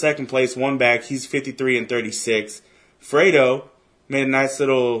currently in second place, one back. He's 53-36. Fredo made a nice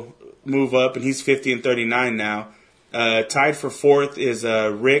little move up, and he's 50-39 now. Tied for fourth is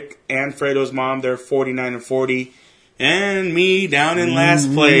Rick and Fredo's mom. They're 49-40. And me down in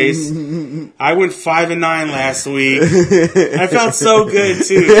last place. I went 5-9 last week. I felt so good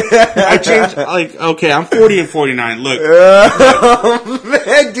too. I changed, okay, I'm 40-49. Look. Oh,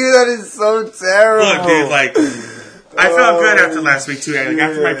 man, dude, that is so terrible. Look, dude, I felt good after last week too.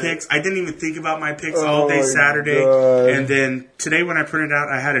 After my picks, I didn't even think about my picks all day Saturday. God. And then today when I printed out,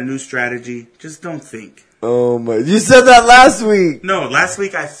 I had a new strategy. Just don't think. Oh, my. You said that last week. No, last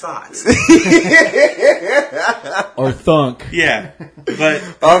week I thought. Or thunk. Yeah.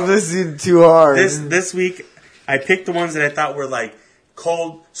 But I'm listening too hard. this week, I picked the ones that I thought were like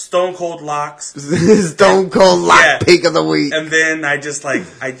stone cold locks. Stone Cold Lock Yeah. Pick of the Week. And then I just I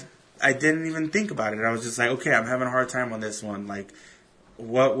didn't even think about it. I was just like, okay, I'm having a hard time on this one. Like,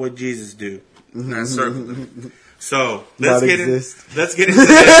 what would Jesus do? And I circled them. So let's get into this. Let's get into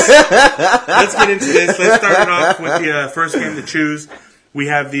this. Let's start it off with the first game to choose. We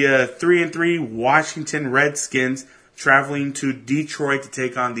have the 3-3 Washington Redskins traveling to Detroit to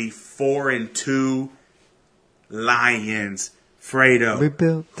take on the 4-2 Lions. Fredo,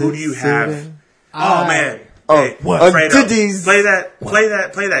 who do you have? Oh man! Hey, what? Fredo, Titties. play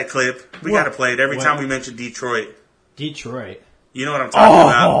that clip. We gotta play it every time we mention Detroit. Detroit. You know what I'm talking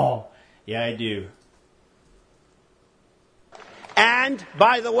about? Oh, yeah, I do. And,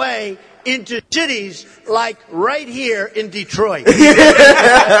 by the way, into cities like right here in Detroit. We gotta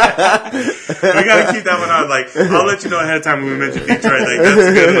keep that one on. Like, I'll let you know ahead of time when we mention Detroit. Like, that's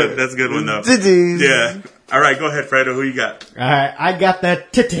a good one. That's a good one, though. Titties. Yeah. All right, go ahead, Fredo. Who you got? All right, I got the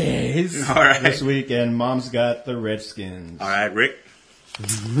titties All right. this week, and Mom's got the Redskins. All right, Rick. I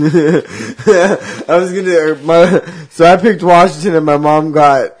was gonna. So I picked Washington, and my mom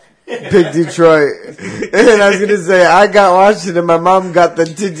picked Detroit. And I was gonna say I got Washington, and my mom got the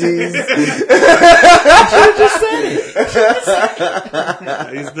titties.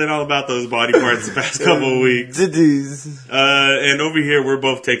 He's been all about those body parts the past couple of weeks. Titties, And over here, we're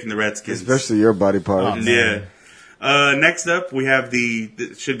both taking the Redskins. especially your body part. Yeah. Next up, we have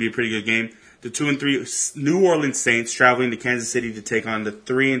it should be a pretty good game. The 2-3 New Orleans Saints traveling to Kansas City to take on the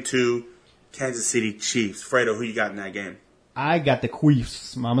 3-2 Kansas City Chiefs. Fredo, who you got in that game? I got the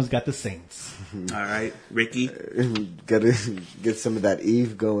Queefs. Mama's got the Saints. All right, Ricky. Gotta get some of that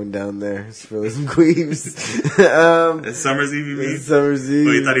Eve going down there for some queefs. Summer's Eve, you mean? Summer's Eve.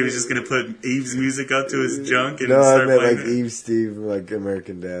 Oh, you thought he was just going to put Eve's music up to his junk and No, I start meant playing like it? Eve Steve, like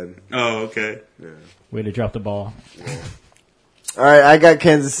American Dad. Oh, okay. Way to drop the ball. All right, I got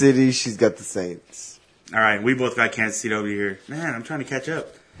Kansas City. She's got the Saints. All right, we both got Kansas City over here. Man, I'm trying to catch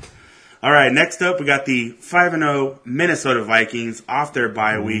up. All right, next up, we got the 5-0 Minnesota Vikings off their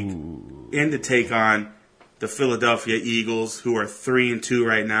bye week in to take on the Philadelphia Eagles, who are 3-2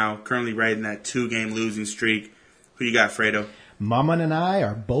 right now, currently riding that 2-game losing streak. Who you got, Fredo? Mama and I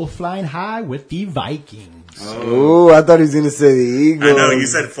are both flying high with the Vikings. Oh, I thought he was going to say the Eagles. I know, you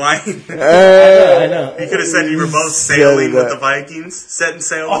said flying. Hey. I know. You could have said you were both sailing with the Vikings, setting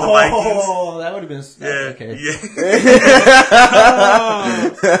sail with the Vikings. Oh, that would have been okay. Yeah.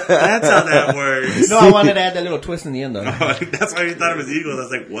 Oh, that's how that works. No, I wanted to add that little twist in the end, though. That's why you thought it was Eagles. I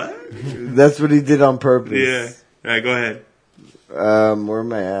was like, what? That's what he did on purpose. Yeah. All right, go ahead. Where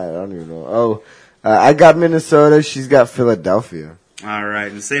am I at? I don't even know. Oh, I got Minnesota. She's got Philadelphia. All right.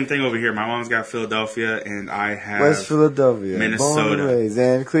 And the same thing over here. My mom's got Philadelphia, and I have West Philadelphia. Minnesota. Born and raised.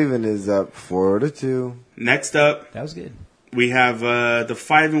 And Cleveland is up 4-2. Next up, That was good. we have the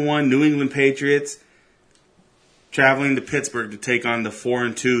 5-1 New England Patriots traveling to Pittsburgh to take on the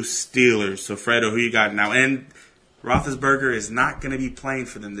 4-2 Steelers. So, Fredo, who you got now? And Roethlisberger is not going to be playing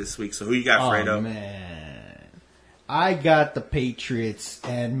for them this week. So, who you got, Fredo? Oh, man. I got the Patriots,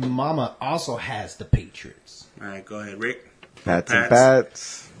 and Mama also has the Patriots. All right, go ahead, Rick. Pats and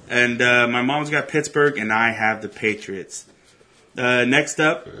Pats. And my mom's got Pittsburgh, and I have the Patriots. Next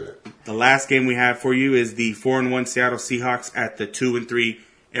up, the last game we have for you is the 4-1 Seattle Seahawks at the 2-3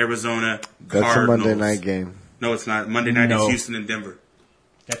 Arizona Cardinals. That's a Monday night game. No, it's not. Monday night is Houston and Denver.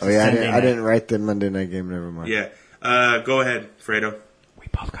 That's Oh, yeah, Sunday I didn't write the Monday night game. Never mind. Yeah. Go ahead, Fredo. We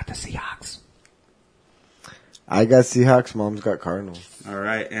both got the Seahawks. I got Seahawks. Mom's got Cardinals. All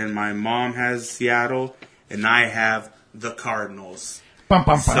right. And my mom has Seattle, and I have the Cardinals. Bum,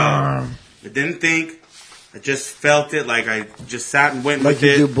 bum, So, bum. I didn't think. I just felt it. Like, I just sat and went Like with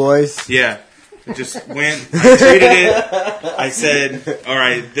you it. do, boys. Yeah. I just went. I treated it. I said, all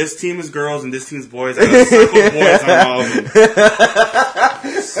right, this team is girls and this team's boys. I circled boys on all of them.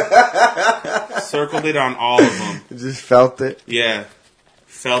 Circled it on all of them. Just felt it. Yeah.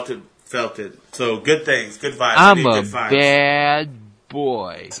 Felt it. So, good things. Good vibes. I'm Good a vibes. bad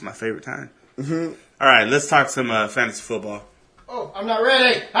boy. It's my favorite time. Mm-hmm. All right, let's talk some fantasy football. Oh, I'm not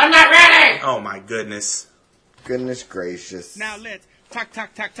ready. I'm not ready. Oh, my goodness. Goodness gracious. Now let's talk some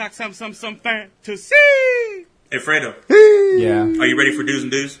fantasy. Hey, Fredo, Yeah. are you ready for do's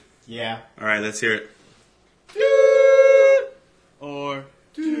and do's? Yeah. All right, let's hear it. All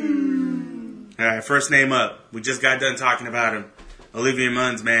right, first name up. We just got done talking about him. Olivia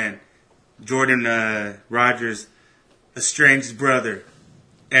Munn's man. Jordan Rodgers' estranged brother.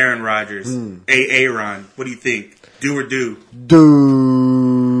 Aaron Rodgers. Aaron. What do you think? Do or do?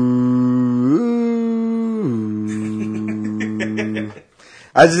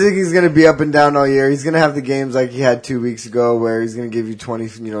 I just think he's going to be up and down all year. He's going to have the games like he had 2 weeks ago where he's going to give you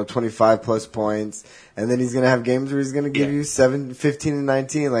 25 plus points. And then he's going to have games where he's going to give you 7, 15, and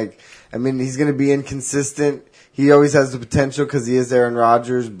 19. He's going to be inconsistent. He always has the potential because he is Aaron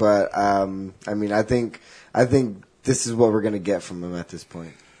Rodgers. But, I think this is what we're going to get from him at this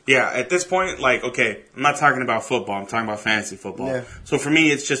point. Yeah, at this point, okay, I'm not talking about football. I'm talking about fantasy football. Yeah. So for me,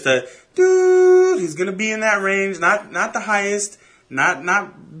 it's just dude, he's going to be in that range. Not the highest, not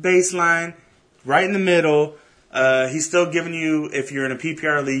baseline, right in the middle. He's still giving you, if you're in a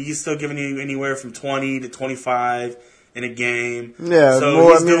PPR league, he's still giving you anywhere from 20 to 25 in a game. Yeah, so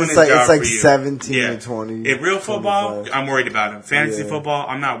he's doing his job it's like for you. 17 Yeah. to 20. In real football, 25. I'm worried about him. Fantasy Yeah. football,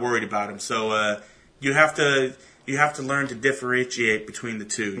 I'm not worried about him. So you have to learn to differentiate between the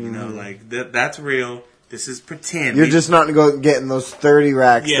two. You know, that's real. This is pretend. You're just not getting those 30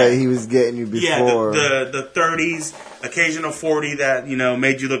 racks Yeah. that he was getting you before. Yeah, the 30s, occasional 40 that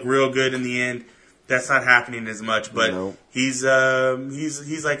made you look real good in the end. That's not happening as much, but Nope. he's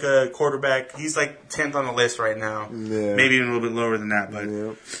like a quarterback. He's like 10th on the list right now. Yeah. Maybe even a little bit lower than that. But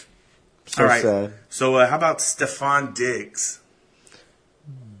Yep. So all right. sad. So how about Stephon Diggs?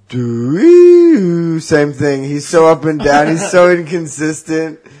 Same thing. He's so up and down. He's so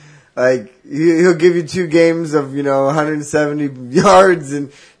inconsistent. He'll give you 2 games of 170 yards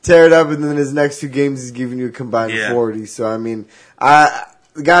and tear it up, and then his next 2 games he's giving you a combined 40. So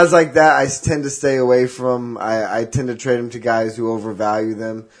guys like that I tend to stay away from. I tend to trade them to guys who overvalue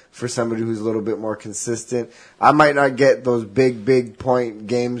them for somebody who's a little bit more consistent. I might not get those big point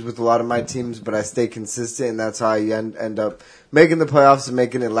games with a lot of my teams, but I stay consistent, and that's how you end up making the playoffs and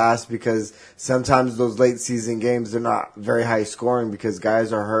making it last, because sometimes those late season games, they're not very high scoring because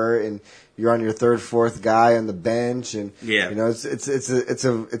guys are hurt and you're on your 3rd, 4th guy on the bench, and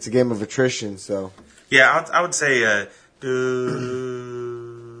it's a game of attrition. So I would say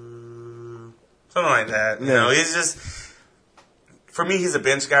something like that. He's just, for me, he's a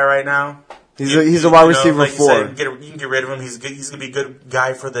bench guy right now. He's a wide receiver like 4. you can get rid of him. He's good. He's gonna be a good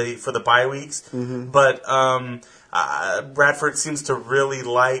guy for the bye weeks. Mm-hmm. But Bradford seems to really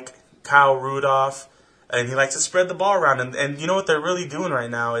like Kyle Rudolph, and he likes to spread the ball around. And you know what they're really doing right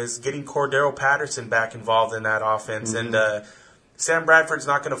now is getting Cordero Patterson back involved in that offense. Mm-hmm. And Sam Bradford's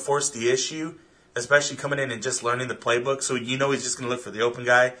not going to force the issue, especially coming in and just learning the playbook. So you know he's just going to look for the open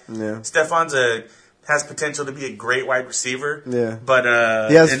guy. Yeah. Stefan's has potential to be a great wide receiver. Yeah. But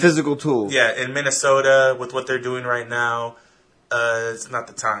he has physical tools. Yeah, in Minnesota, with what they're doing right now, it's not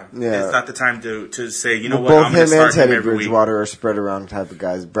the time. Yeah. It's not the time to say, you know what, both I'm going to him and start him Teddy every week. Bridgewater are spread around type of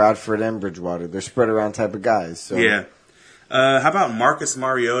guys. Bradford and Bridgewater, they're spread around type of guys. So. Yeah. How about Marcus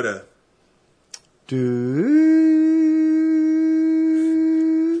Mariota? Dude.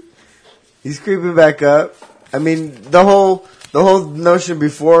 He's creeping back up. I mean, the whole notion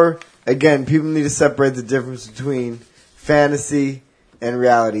before, again, people need to separate the difference between fantasy and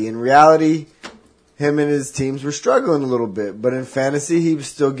reality. In reality, him and his teams were struggling a little bit, but in fantasy, he was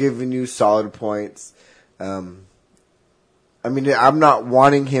still giving you solid points. I mean, I'm not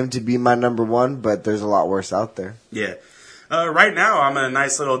wanting him to be my number one, but there's a lot worse out there. Yeah. Right now, I'm in a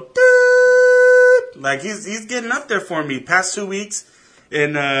nice little like he's getting up there for me. Past 2 weeks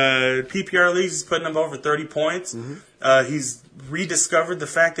in PPR leagues, he's putting up over 30 points. Mm-hmm. He's rediscovered the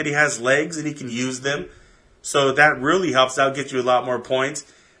fact that he has legs and he can use them. So that really helps out, get you a lot more points.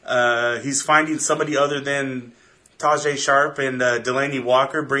 He's finding somebody other than Tajay Sharp and Delaney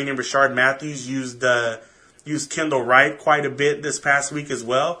Walker. Bringing in Rashard Matthews, used Kendall Wright quite a bit this past week as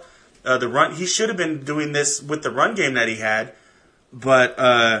well. The run, he should have been doing this with the run game that he had,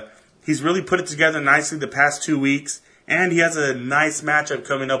 but he's really put it together nicely the past 2 weeks, and he has a nice matchup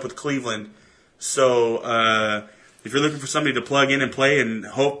coming up with Cleveland. So if you're looking for somebody to plug in and play and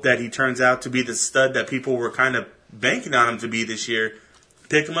hope that he turns out to be the stud that people were kind of banking on him to be this year,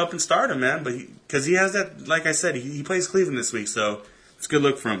 pick him up and start him, man. But because he has that, like I said, he plays Cleveland this week, so it's a good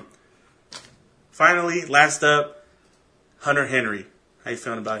look for him. Finally, last up, Hunter Henry. How you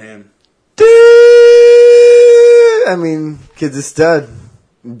feeling about him? I mean, kid's a stud.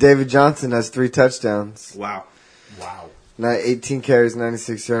 David Johnson has 3 touchdowns. Wow. 18 carries,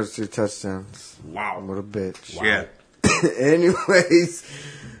 96 yards, 3 touchdowns. Wow. What a bitch. Wow. Yeah. Anyways,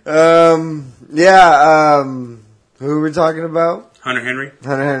 who are we talking about? Hunter Henry.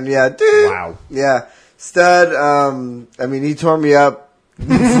 Hunter Henry, yeah, dude. Wow. Yeah, stud. I mean, he tore me up.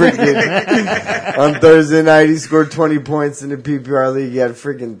 Freaking on Thursday night, he scored 20 points in the PPR league. He had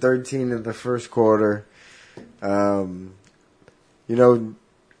freaking 13 in the first quarter. You know,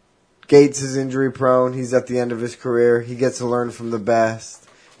 Gates is injury prone. He's at the end of his career. He gets to learn from the best.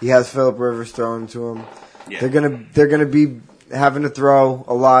 He has Phillip Rivers thrown to him. Yeah. They're gonna be having to throw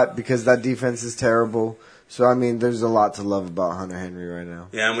a lot because that defense is terrible. So I mean, there's a lot to love about Hunter Henry right now.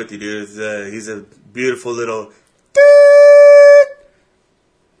 Yeah, I'm with you, dude. He's a beautiful little.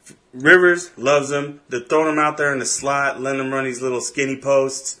 Rivers loves him. They're throwing him out there in the slot, letting him run these little skinny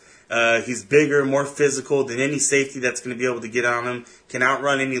posts. He's bigger, more physical than any safety that's going to be able to get on him. Can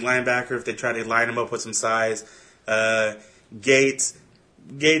outrun any linebacker if they try to line him up with some size. Gates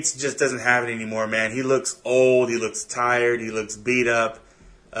just doesn't have it anymore, man. He looks old. He looks tired. He looks beat up.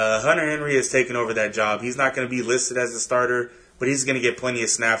 Hunter Henry has taken over that job. He's not going to be listed as a starter, but he's going to get plenty of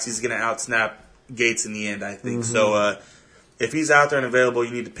snaps. He's going to outsnap Gates in the end, I think. Mm-hmm. So if he's out there and available,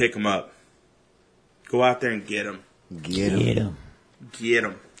 you need to pick him up. Go out there and get him. Get him,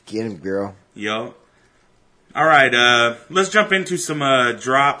 girl. Yo. All right, let's jump into some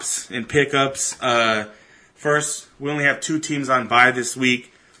drops and pickups. First, we only have 2 teams on bye this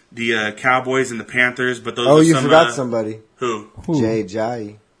week, the Cowboys and the Panthers. But those are you some, forgot somebody. Who? Jay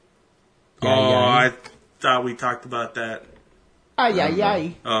Jai. I thought we talked about that.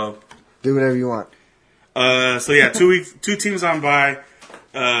 Ay. Oh. Do whatever you want. So yeah, 2 teams on bye.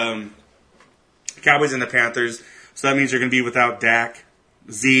 Cowboys and the Panthers. So that means you're going to be without Dak,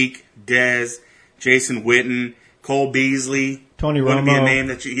 Zeke, Dez, Jason Witten, Cole Beasley. Tony Wouldn't be a Romo. name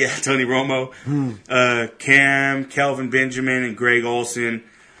that you, Tony Romo. Cam, Kelvin Benjamin, and Greg Olsen.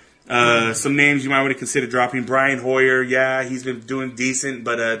 Some names you might want to consider dropping. Brian Hoyer, yeah, he's been doing decent,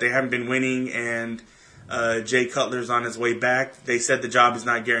 but they haven't been winning, and Jay Cutler's on his way back. They said the job is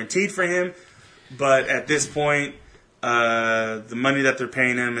not guaranteed for him, but at this point, the money that they're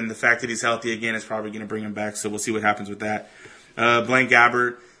paying him and the fact that he's healthy again is probably going to bring him back, so we'll see what happens with that. Blaine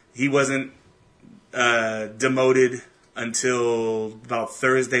Gabbert, he wasn't demoted until about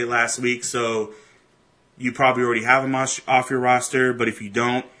Thursday last week, so you probably already have him off your roster, but if you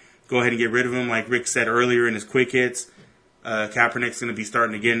don't, go ahead and get rid of him. Like Rick said earlier in his quick hits, Kaepernick's going to be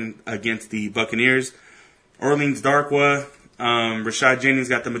starting again against the Buccaneers. Orleans Darkwa, Rashad Jennings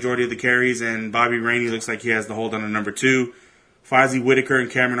got the majority of the carries, and Bobby Rainey looks like he has the hold on the number 2. Fozzie Whitaker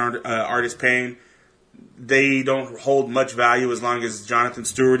and Cameron Artis Payne, they don't hold much value as long as Jonathan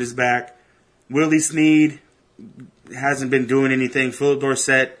Stewart is back. Willie Snead hasn't been doing anything. Philip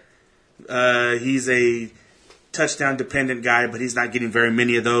Dorsett, he's a touchdown-dependent guy, but he's not getting very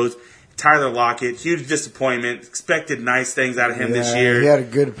many of those. Tyler Lockett, huge disappointment. Expected nice things out of him this year. He had a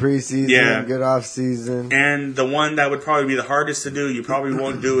good preseason, good offseason. And the one that would probably be the hardest to do, you probably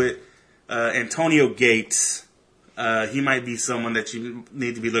won't do it, Antonio Gates. He might be someone that you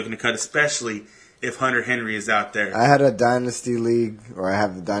need to be looking to cut, especially if Hunter Henry is out there. I had a dynasty league, or I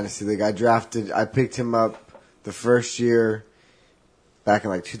have the dynasty league. I picked him up the first year back in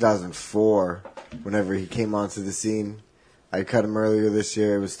like 2004, whenever he came onto the scene. I cut him earlier this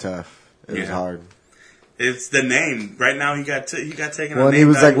year. It was tough. It was hard. It's the name. Right now he got taken Well, on. he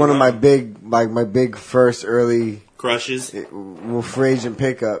was like one of my big first early crushes. Free agent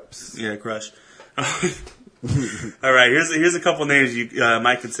pickups. Yeah, crush. All right, here's a couple names you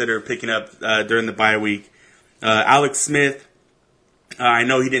might consider picking up during the bye week. Alex Smith. I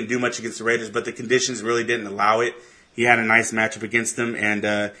know he didn't do much against the Raiders, but the conditions really didn't allow it. He had a nice matchup against them,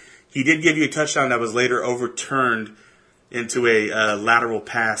 and he did give you a touchdown that was later overturned into a lateral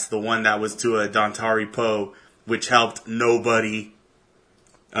pass, the one that was to a Dontari Poe, which helped nobody.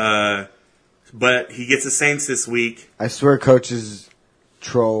 But he gets the Saints this week. I swear coaches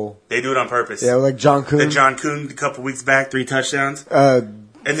troll. They do it on purpose. Yeah, like John Kuhn. The John Kuhn a couple weeks back, 3 touchdowns. And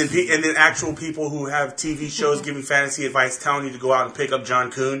then actual people who have TV shows giving fantasy advice telling you to go out and pick up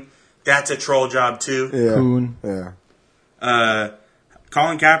John Kuhn. That's a troll job too. Yeah. Kuhn. Yeah.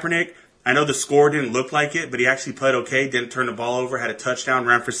 Colin Kaepernick, I know the score didn't look like it, but he actually played okay. Didn't turn the ball over. Had a touchdown.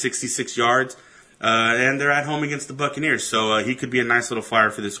 Ran for 66 yards. And they're at home against the Buccaneers. So he could be a nice little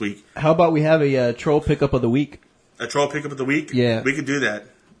flyer for this week. How about we have a troll pickup of the week? A troll pickup of the week? Yeah. We could do that.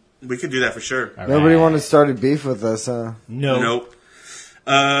 We could do that for sure. All Nobody right. wanted to start a beef with us, huh? Nope.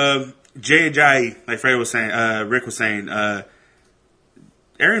 Jay Ajayi, like Fred was saying, Rick was saying,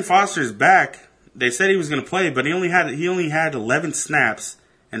 Arian Foster's back. They said he was going to play, but he only had 11 snaps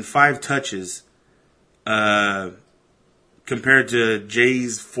and 5 touches, compared to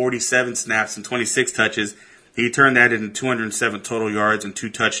Jay's 47 snaps and 26 touches. He turned that into 207 total yards and 2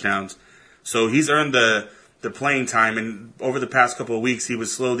 touchdowns. So he's earned the playing time, and over the past couple of weeks, he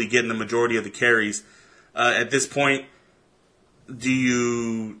was slowly getting the majority of the carries. At this point,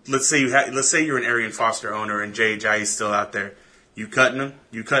 let's say you're an Arian Foster owner and Jay Ajayi is still out there. You cutting him?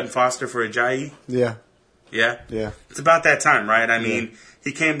 You cutting Foster for Ajayi? Yeah. Yeah? Yeah. It's about that time, right? I mean,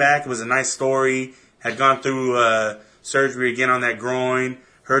 he came back. It was a nice story. Had gone through surgery again on that groin.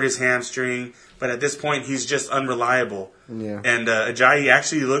 Hurt his hamstring. But at this point, he's just unreliable. Yeah. And Ajayi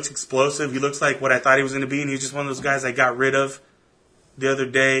actually looks explosive. He looks like what I thought he was going to be. And he's just one of those guys I got rid of the other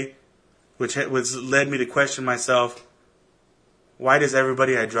day, which led me to question myself, why does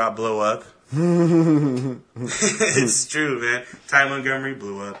everybody I drop blow up? It's true, man. Ty Montgomery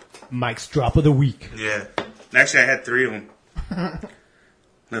blew up. Mike's drop of the week. Yeah. Actually, I had 3 of them.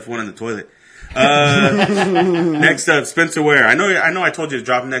 Left one in the toilet. Next up, Spencer Ware. I know I told you to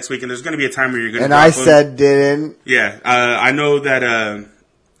drop him next week, and there's going to be a time where you're going to drop him. And I said didn't. Yeah. I know that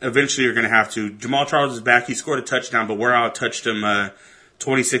eventually you're going to have to. Jamal Charles is back. He scored a touchdown, but Ware out-touched him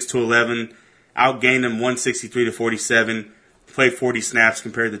 26-11. Outgained him 163-47. Played 40 snaps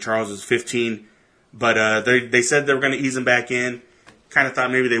compared to Charles' 15. But they said they were going to ease him back in. Kind of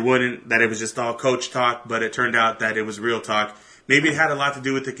thought maybe they wouldn't, that it was just all coach talk, but it turned out that it was real talk. Maybe it had a lot to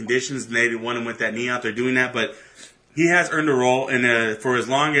do with the conditions, and they didn't want him with that knee out there doing that, but he has earned a role, and for as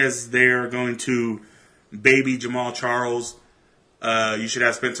long as they're going to baby Jamal Charles, you should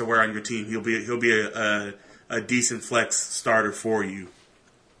have Spencer Ware on your team. He'll be a decent flex starter for you.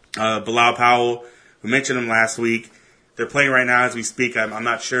 Bilal Powell, we mentioned him last week. They're playing right now as we speak. I'm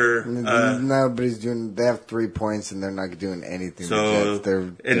not sure. Nobody's doing. They have 3 points and they're not doing anything. So,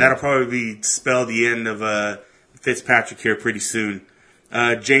 that'll probably spell the end of Fitzpatrick here pretty soon.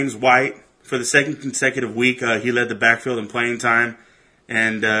 James White, for the second consecutive week, he led the backfield in playing time,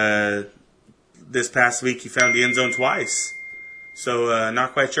 and this past week he found the end zone twice. So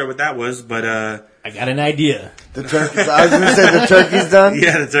not quite sure what that was, but I got an idea. The turkey. I was going to say the turkey's done.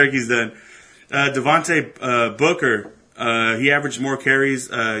 Yeah, the turkey's done. Devontae Booker. He averaged more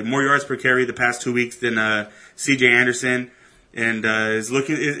carries, more yards per carry the past 2 weeks than C.J. Anderson, and is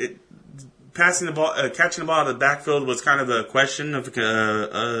looking passing the ball, catching the ball out of the backfield was kind of a question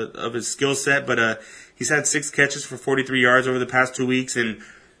of his skill set. But he's had 6 catches for 43 yards over the past 2 weeks, and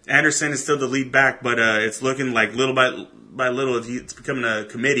Anderson is still the lead back, but it's looking like little by little, it's becoming a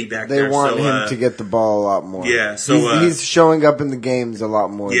committee back They there. want him to get the ball a lot more. Yeah, so he's showing up in the games a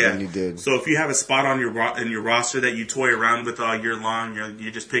lot more than he did. So if you have a spot on your roster that you toy around with all year long,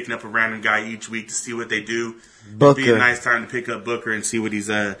 you're just picking up a random guy each week to see what they do. Booker. It'd be a nice time to pick up Booker and see what he's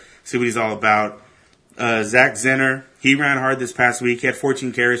all about. Zach Zenner, he ran hard this past week. He had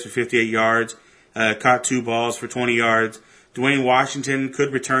 14 carries for 58 yards, caught 2 balls for 20 yards. Dwayne Washington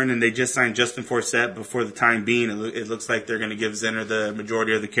could return, and they just signed Justin Forsett. But for the time being, it looks like they're going to give Zenner the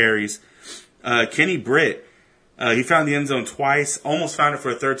majority of the carries. Kenny Britt, he found the end zone twice, almost found it for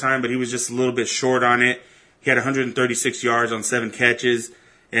a third time, but he was just a little bit short on it. He had 136 yards on 7 catches,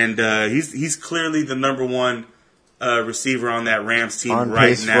 and he's clearly the number one receiver on that Rams team on right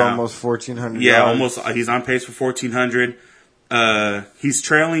pace now. For almost 1,400 Yeah, yards. almost. He's on pace for 1,400. He's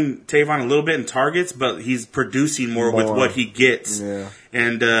trailing Tavon a little bit in targets, but he's producing more with what he gets. Yeah.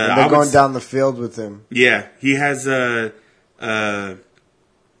 And they're going down the field with him. Yeah, he has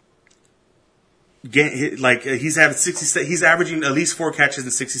he's having 60. He's averaging at least 4 catches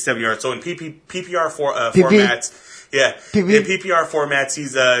and 67 yards. So in PPR formats, in PPR formats,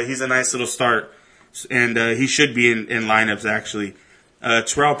 he's a nice little start, and he should be in lineups actually.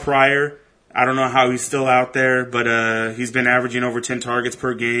 Terrell Pryor, I don't know how he's still out there, but he's been averaging over 10 targets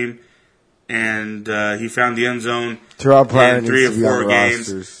per game, and he found the end zone Terrell Pryor in 3 or needs to be 4 on games.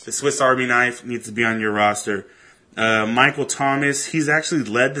 rosters. The Swiss Army knife needs to be on your roster. Michael Thomas, he's actually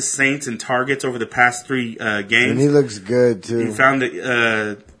led the Saints in targets over the past 3 games. And he looks good, too. He found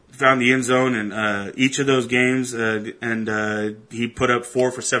the end zone in each of those games, and he put up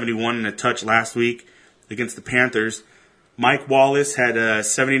 4 for 71 and a touch last week against the Panthers. Mike Wallace had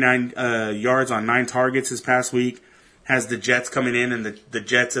 79 yards on 9 targets this past week. Has the Jets coming in, and the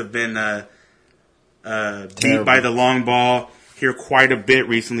Jets have been beat by the long ball here quite a bit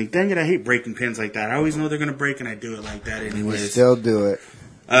recently. Dang it, I hate breaking pins like that. I always know they're going to break, and I do it like that anyways. You still do it.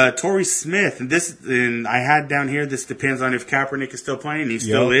 Torrey Smith, and I had down here, this depends on if Kaepernick is still playing. He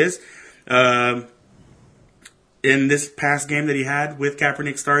still is. In this past game that he had with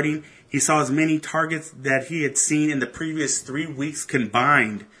Kaepernick starting, he saw as many targets that he had seen in the previous 3 weeks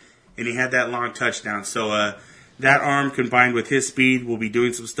combined, and he had that long touchdown. So that arm combined with his speed will be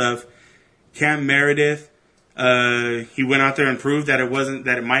doing some stuff. Cam Meredith, he went out there and proved that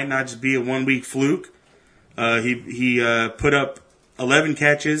it might not just be a 1-week fluke. He put up 11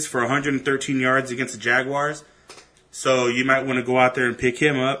 catches for 113 yards against the Jaguars. So you might want to go out there and pick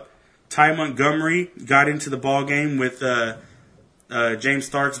him up. Ty Montgomery got into the ball game with James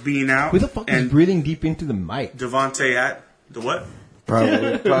Starks being out. Who the fuck is breathing deep into the mic? Devontae the what?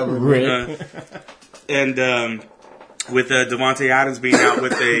 Probably. And with Devontae Adams being out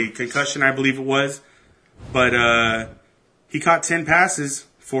with a concussion, I believe it was. But he caught 10 passes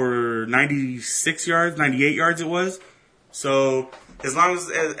for 96 yards, 98 yards it was. So as long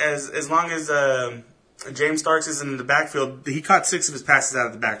as James Starks is in the backfield, he caught 6 of his passes out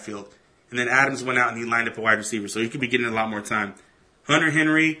of the backfield. And then Adams went out and he lined up a wide receiver. So he could be getting a lot more time. Hunter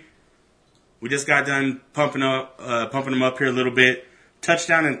Henry, we just got done pumping him up here a little bit.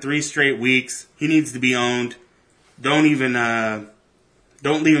 Touchdown in 3 straight weeks. He needs to be owned. Don't leave him out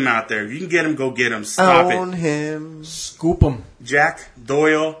there. If you can get him, go get him. Stop Own him. Scoop him. Jack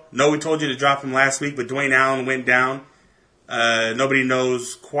Doyle. No, we told you to drop him last week, but Dwayne Allen went down. Nobody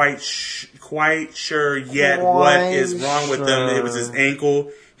knows quite sure yet what is wrong with him. It was his ankle.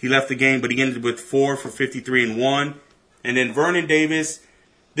 He left the game, but he ended with 4 for 53 and 1. And then Vernon Davis.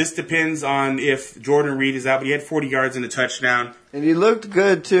 This depends on if Jordan Reed is out, but he had 40 yards and a touchdown. And he looked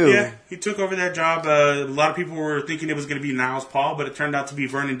good, too. Yeah, he took over that job. A lot of people were thinking it was going to be Niles Paul, but it turned out to be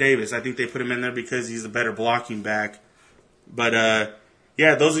Vernon Davis. I think they put him in there because he's a better blocking back. But,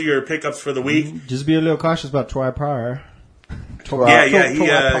 yeah, those are your pickups for the week. Just be a little cautious about Troy Pryor. He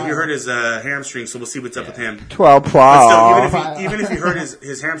hurt his hamstring, so we'll see what's up with him. 12 But plow. still, even if he hurt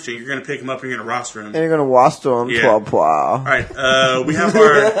his hamstring, you're going to pick him up and you're going to roster him. And you're going to roster him 12 plow. All right, we have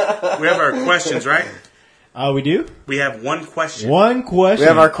our questions, right? We do? We have one question. One question. We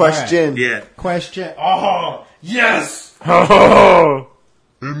have our question. Right. Yeah. Question. Oh, yes! And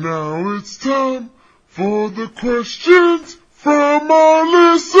now it's time for the questions from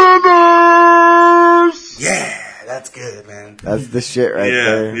our listeners. Yeah, that's good, man. That's the shit right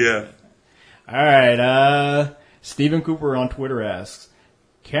there. Yeah. All right. Stephen Cooper on Twitter asks,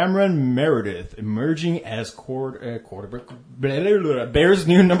 Cameron Meredith emerging as quarterback. Bears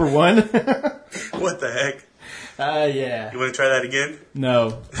new number 1. What the heck? Yeah. You want to try that again?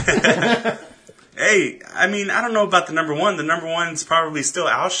 No. Hey, I mean, I don't know about the number 1. The number 1's probably still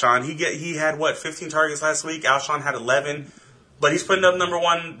Alshon. He had 15 targets last week. Alshon had 11. but he's putting up number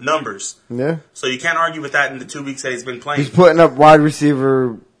one numbers. Yeah. So you can't argue with that in the 2 weeks that he's been playing. He's putting up wide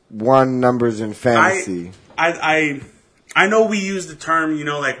receiver 1 numbers in fantasy. I know we use the term,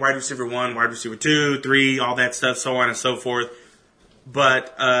 like wide receiver 1, wide receiver 2, 3, all that stuff, so on and so forth.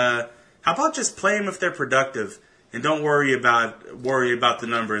 But how about just play them if they're productive and don't worry about the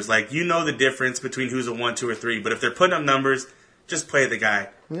numbers. Like, the difference between who's a 1, 2, or 3. But if they're putting up numbers, just play the guy.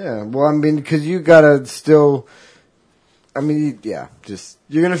 Yeah, well, I mean, because you gotta still. I mean, yeah, just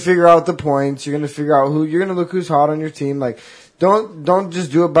you're gonna figure out the points. You're gonna figure out you're gonna look who's hot on your team. Like, don't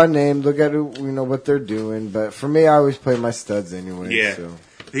just do it by name. Look at what they're doing. But for me, I always play my studs anyway. Yeah. So.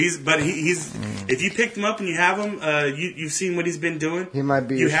 He's if you picked him up and you have him, you've seen what he's been doing. He might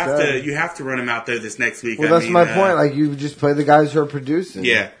be. You have to run him out there this next week. Well, that's my point. Like, you just play the guys who are producing.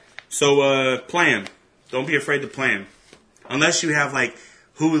 Yeah. So play him. Don't be afraid to play him, unless you have like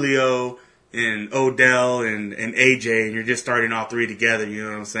Julio and Odell and AJ, and you're just starting all three together. You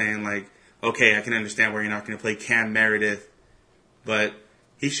know what I'm saying? Like, okay, I can understand why you're not going to play Cam Meredith, but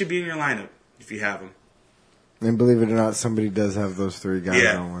he should be in your lineup if you have him. And believe it or not, somebody does have those 3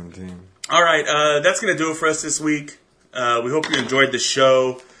 guys on one team. All right, that's going to do it for us this week. We hope you enjoyed the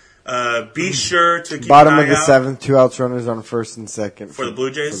show. Be sure to keep Bottom an eye of the out 7th, 2 outs runners on first and second. For the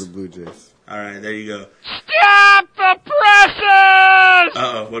Blue Jays? For the Blue Jays. All right, there you go. Stop the presses!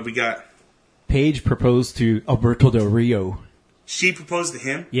 Uh-oh, what we got? Paige proposed to Alberto Del Rio. She proposed to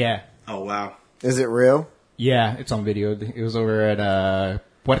him? Yeah. Oh, wow. Is it real? Yeah, it's on video. It was over at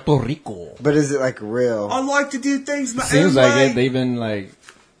Puerto Rico. But is it like real? I like to do things my Seems own like way. it. They've been like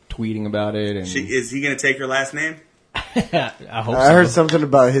tweeting about it. And Is he going to take her last name? I hope I so. heard something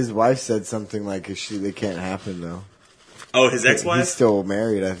about his wife said something like they can't happen though. Oh, his ex-wife? He's still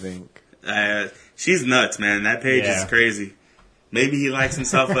married, I think. She's nuts, man. That Paige is crazy. Maybe he likes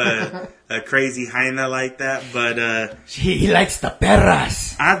himself a crazy hyena like that, but he likes the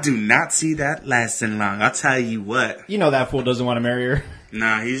perras. I do not see that lasting long. I'll tell you what. You know that fool doesn't want to marry her.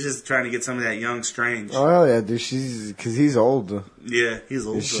 Nah, he's just trying to get some of that young strange. Oh hell yeah, dude! Because he's old. Yeah, he's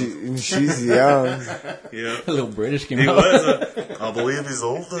old. And she's young. Yeah, A little British came he out. was. I believe he's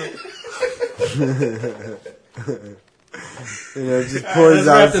older. Just pours Let's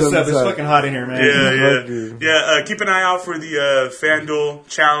out wrap this up. It's sometimes. fucking hot in here, man. Yeah. Keep an eye out for the FanDuel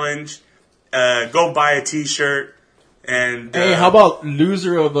challenge. Go buy a T-shirt. And Hey, how about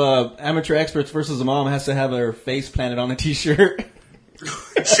loser of Amateur Experts versus a mom has to have her face planted on a T-shirt?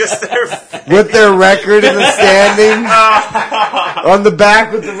 just their with their record in the standings on the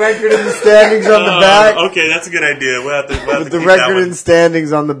back, with the record in the standings on the back. Okay, that's a good idea. We'll have to With the keep record that in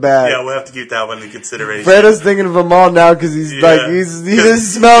standings on the back. Yeah, we'll have to keep that one in consideration. Fredo's thinking of them all now because he's like he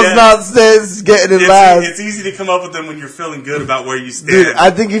just smells not getting it last. It's easy to come up with them when you're feeling good about where you stand. Dude,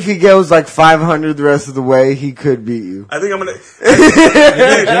 I think if he goes like 500 the rest of the way, he could beat you. I think I'm gonna.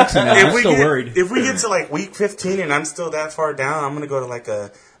 If we get to like week 15 and I'm still that far down, I'm gonna go to like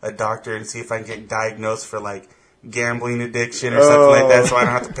a doctor and see if I can get diagnosed for like gambling addiction or something like that, so I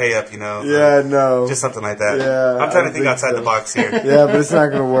don't have to pay up. Yeah, no, just something like that. Yeah, I'm trying to think outside the box here. Yeah, but it's not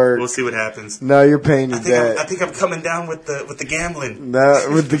gonna work. We'll see what happens. No, you're paying your debt. I think I'm coming down with the gambling. No,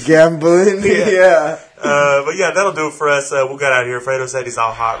 with the gambling. Yeah. But yeah, that'll do it for us. We'll get out of here. Fredo said he's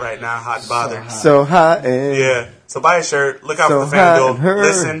all hot right now, hot and bothered. So hot. Yeah. So buy a shirt. Look out for the FanDuel.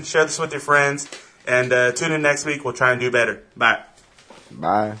 Listen, share this with your friends, and tune in next week. We'll try and do better. Bye.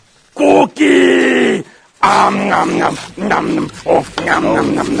 Bye. Cookie! Nom nom nom nom nom. Oh, nom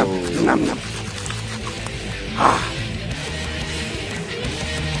nom nom nom nom nom.